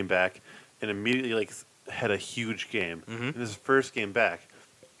Gordon came back and immediately like had a huge game in his first game back.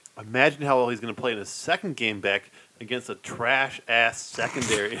 Imagine how well he's going to play in his second game back against a trash ass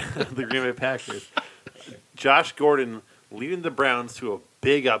secondary of the Green Bay Packers. Josh Gordon leading the Browns to a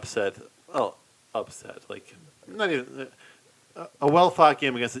big upset. Oh, upset! Like not even a well fought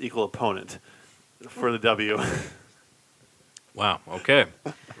game against an equal opponent for the W. Wow. Okay.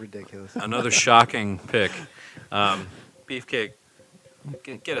 Ridiculous. Another shocking pick. Beefcake,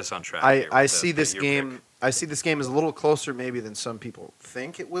 get us on track. here I with see this your game. pick. I see this game as a little closer, maybe, than some people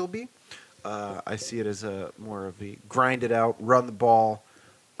think it will be. I see it as a more of a grind it out, run the ball,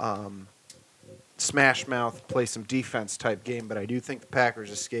 smash mouth, play some defense type game. But I do think the Packers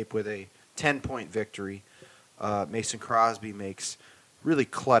escape with a 10-point victory. Mason Crosby makes really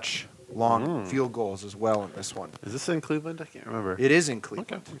clutch long field goals as well in this one. Is this in Cleveland? I can't remember. It is in Okay.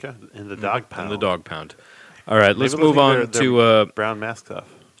 Cleveland. Okay. In the dog pound. And the dog pound. All right, let's Maybe move they'll on take their to. brown masks off.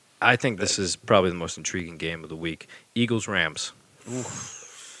 I think this is probably the most intriguing game of the week. Eagles Rams.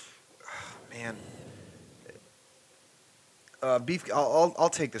 Man. Beef. I'll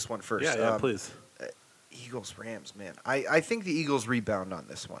take this one first. Yeah, please. Eagles Rams, man. I think the Eagles rebound on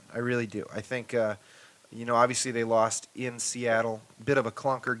this one. I really do. I think obviously they lost in Seattle. Bit of a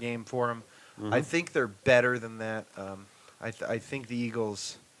clunker game for them. Mm-hmm. I think they're better than that. I think the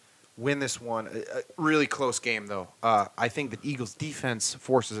Eagles win this one. A really close game though. I think the Eagles defense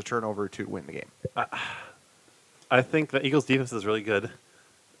forces a turnover to win the game. I think the Eagles' defense is really good.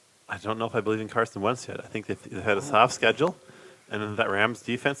 I don't know if I believe in Carson Wentz yet. I think they've had a soft schedule, and then that Rams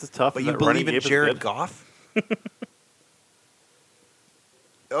defense is tough. But and you that running believe in game is Jared good. Goff?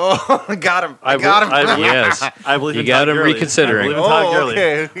 Oh, I got him. I I got will- him. Yes. I believe You in got Todd him Gurley. reconsidering. I believe in Todd Oh, Gurley.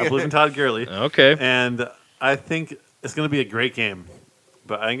 okay. I believe in Todd Gurley. Okay. And I think it's going to be a great game.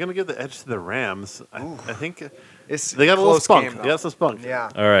 But I'm going to give the edge to the Rams. I think It's they got a little close spunk. game, though. They got some spunk. Yeah.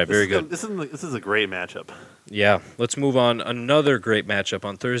 All right, This very is good. This is a great matchup. Yeah, let's move on. Another great matchup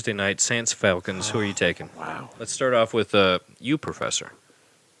on Thursday night, Saints Falcons. Who are you taking? Wow. Let's start off with you, Professor.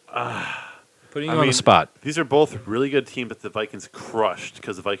 Putting you I on the mean, spot. These are both really good teams that the Vikings crushed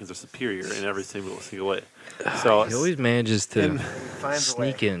because the Vikings are superior in every single way. So He always manages to And Finds a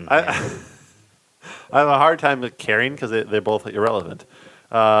way. sneak in. I have a hard time with caring because they're both irrelevant.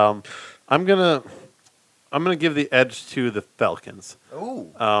 I'm gonna give the edge to the Falcons. Ooh.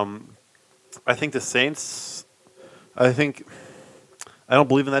 I think the Saints. I don't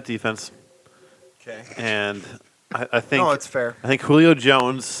believe in that defense, Okay. and I think No, it's fair. I think Julio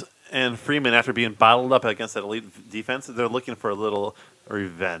Jones and Freeman, after being bottled up against that elite defense, they're looking for a little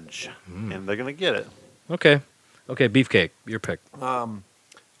revenge, and they're gonna get it. Okay, Beefcake, your pick.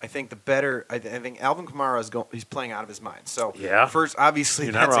 I think the better. I think Alvin Kamara is he's playing out of his mind. So Yeah. first, obviously,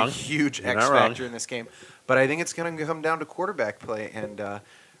 You're not that's wrong. a huge You're X not wrong. factor in this game. But I think it's going to come down to quarterback play, and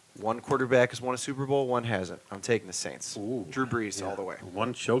one quarterback has won a Super Bowl, one hasn't. I'm taking the Saints. Ooh. Drew Brees all the way.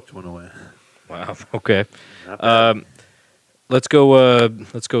 One choked one away. Wow. Okay. Not bad. Let's go.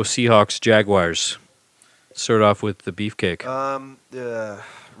 Seahawks Jaguars. Start off with the Beefcake.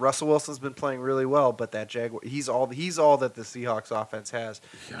 Russell Wilson's been playing really well, but that he's all that the Seahawks offense has.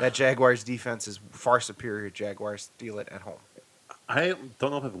 That Jaguars defense is far superior. Jaguars steal it at home. I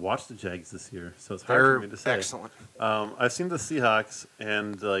don't know if I've watched the Jags this year, so it's hard They're for me to say. excellent. I've seen the Seahawks,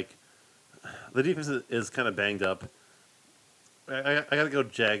 and the defense is kind of banged up. I got to go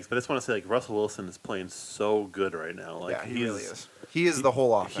Jags, but I just want to say Russell Wilson is playing so good right now. Yeah, he really is. He is the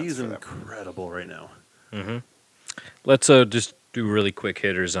whole offense. He's for them. incredible right now. Mm-hmm. Let's just do really quick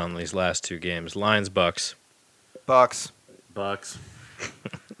hitters on these last two games. Lions Bucks, Bucks. Bucks.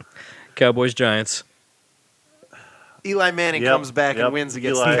 Cowboys Giants. Eli Manning Yep, comes back yep, and wins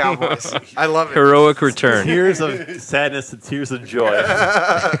against Eli. the Cowboys. I love it. Heroic return. Tears of sadness and tears of joy.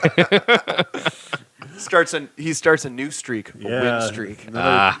 He starts a new streak, a win streak.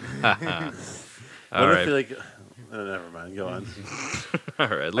 Another- All what right. if he, never mind. Go on. All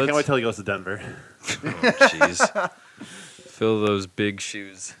right. I can't Let's. wait till he goes to Denver. Jeez. Fill those big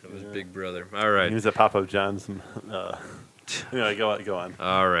shoes. It was Big Brother. All He right. was at Papa John's. Anyway, go on.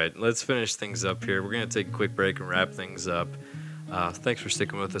 All right. Let's finish things up here. We're going to take a quick break and wrap things up. Thanks for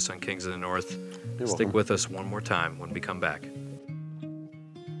sticking with us on Kings of the North. You're Stick welcome. with us one more time when we come back.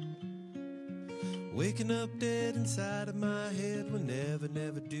 Waking up dead inside of my head will never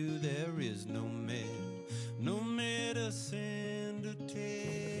do. There is no man, no medicine to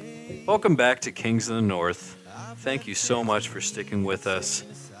take. Welcome back to Kings of the North. Thank you so much for sticking with us.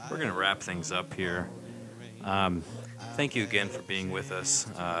 We're going to wrap things up here. Thank you again for being with us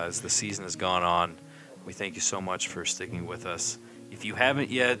as the season has gone on. We thank you so much for sticking with us. If you haven't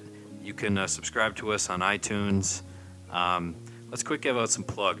yet, you can subscribe to us on iTunes. Let's quick give out some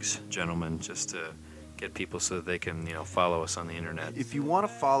plugs, gentlemen, just to get people so that they can, follow us on the internet. If you want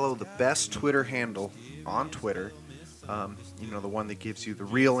to follow the best Twitter handle on Twitter, the one that gives you the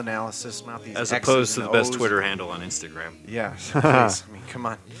real analysis, not these As X's opposed to and the best O's. Twitter handle on Instagram. Yeah, please. I mean, come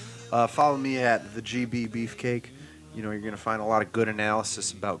on. Follow me at the GB Beefcake. you're going to find a lot of good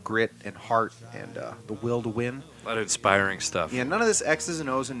analysis about grit and heart and the will to win. A lot of inspiring stuff. Yeah, none of this X's and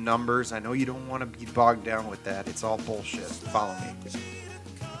O's and numbers. I know you don't want to be bogged down with that. It's all bullshit. Follow me.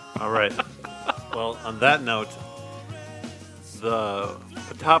 All right. Well, on that note, the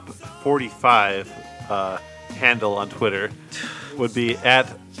top 45 handle on Twitter would be at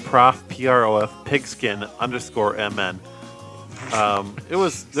prof pigskin _mn.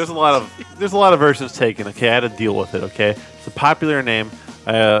 There's a lot of versions taken. Okay, I had to deal with it. Okay, it's a popular name.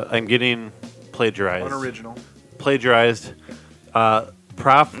 I'm getting plagiarized. Unoriginal. Plagiarized.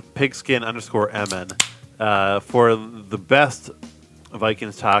 Prof pigskin _mn for the best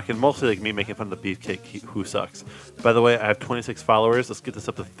Vikings talk, and mostly like me making fun of the beefcake who sucks. By the way, I have 26 followers. Let's get this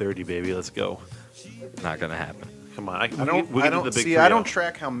up to 30, baby. Let's go. Not gonna happen. Come on. I don't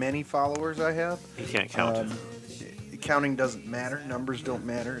track how many followers I have. You can't count. Counting doesn't matter. Numbers don't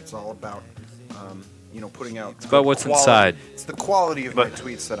matter. It's all about, putting out. It's about what's inside. It's the quality of my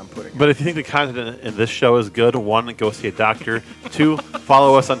tweets that I'm putting. But if you think the content in this show is good, 1, go see a doctor. 2,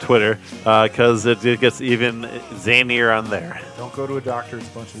 follow us on Twitter because it gets even zanier on there. Don't go to a doctor. It's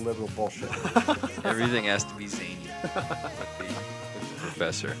a bunch of liberal bullshit. Everything has to be zany with the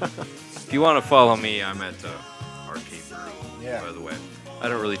professor. If you want to follow me, I'm at Arcade Brew. Yeah. By the way, I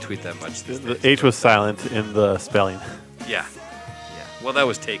don't really tweet that much these The days. H was silent in the spelling. Yeah. Well, that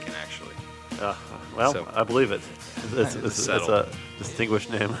was taken actually. So- I believe it. It's Settled. a distinguished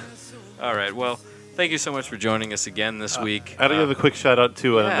name. All right. Well, thank you so much for joining us again this week. I got to give a quick shout out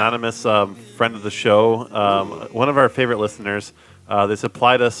to an yeah. anonymous friend of the show, one of our favorite listeners. They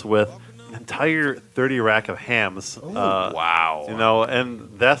supplied us with an entire 30 rack of hams. Wow.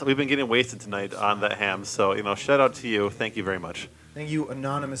 And we've been getting wasted tonight on that ham. So, shout out to you. Thank you very much. Thank you,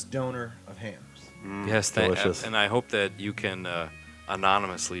 anonymous donor of hams. Yes, delicious. and I hope that you can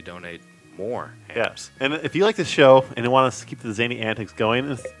anonymously donate more hams. Yeah. And if you like this show and you want us to keep the zany antics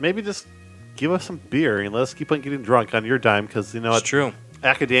going, maybe just give us some beer and let us keep on getting drunk on your dime because, It's true.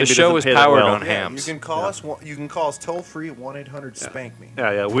 Academia The show doesn't is pay that powered well. on hams. You can call us. You can call us toll free 1-800-SPANK me.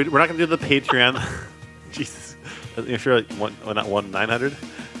 Yeah. We're not going to do the Patreon. Jesus. You're sure not 1-900?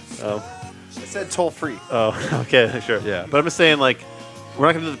 I said toll free. Oh, okay, sure. Yeah. But I'm just saying, we're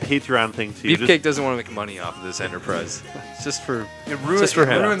not going to do the Patreon thing to you. Beefcake doesn't want to make money off of this enterprise. It's just for It for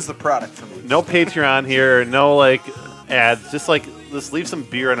him. ruins the product for me. No Patreon here, no, ads. Just leave some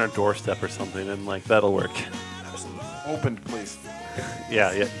beer on our doorstep or something, and, that'll work. Opened, please.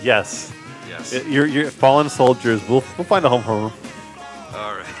 Yeah, yes. Yes. You're fallen soldiers. We'll find a home for them.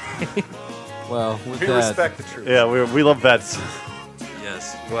 All right. Well, with We that, respect the truth. Yeah, we love vets.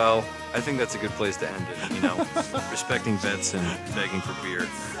 Yes. Well, I think that's a good place to end it. Respecting vets and begging for beer.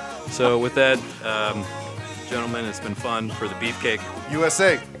 So with that, gentlemen, it's been fun for the Beefcake,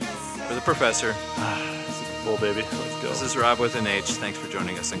 USA. for the Professor. Super Bowl, baby. Let's go. This is Rob with an H. Thanks for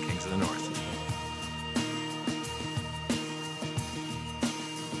joining us on Kings of the North.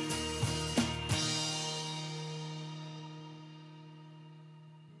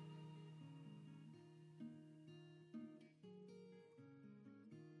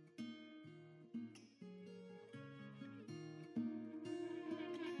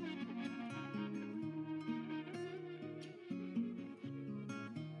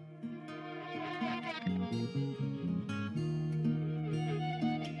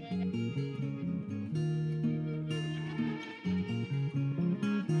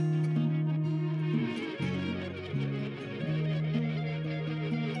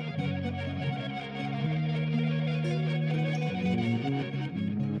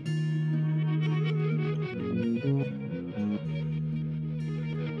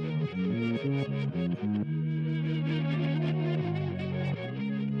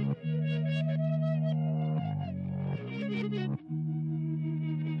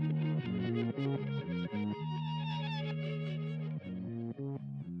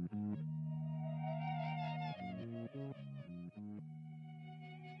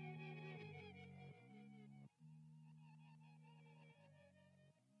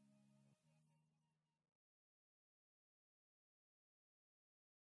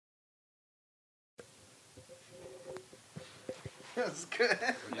 That's good.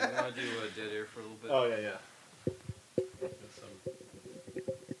 Do you want to do a dead air for a little bit? Oh, yeah.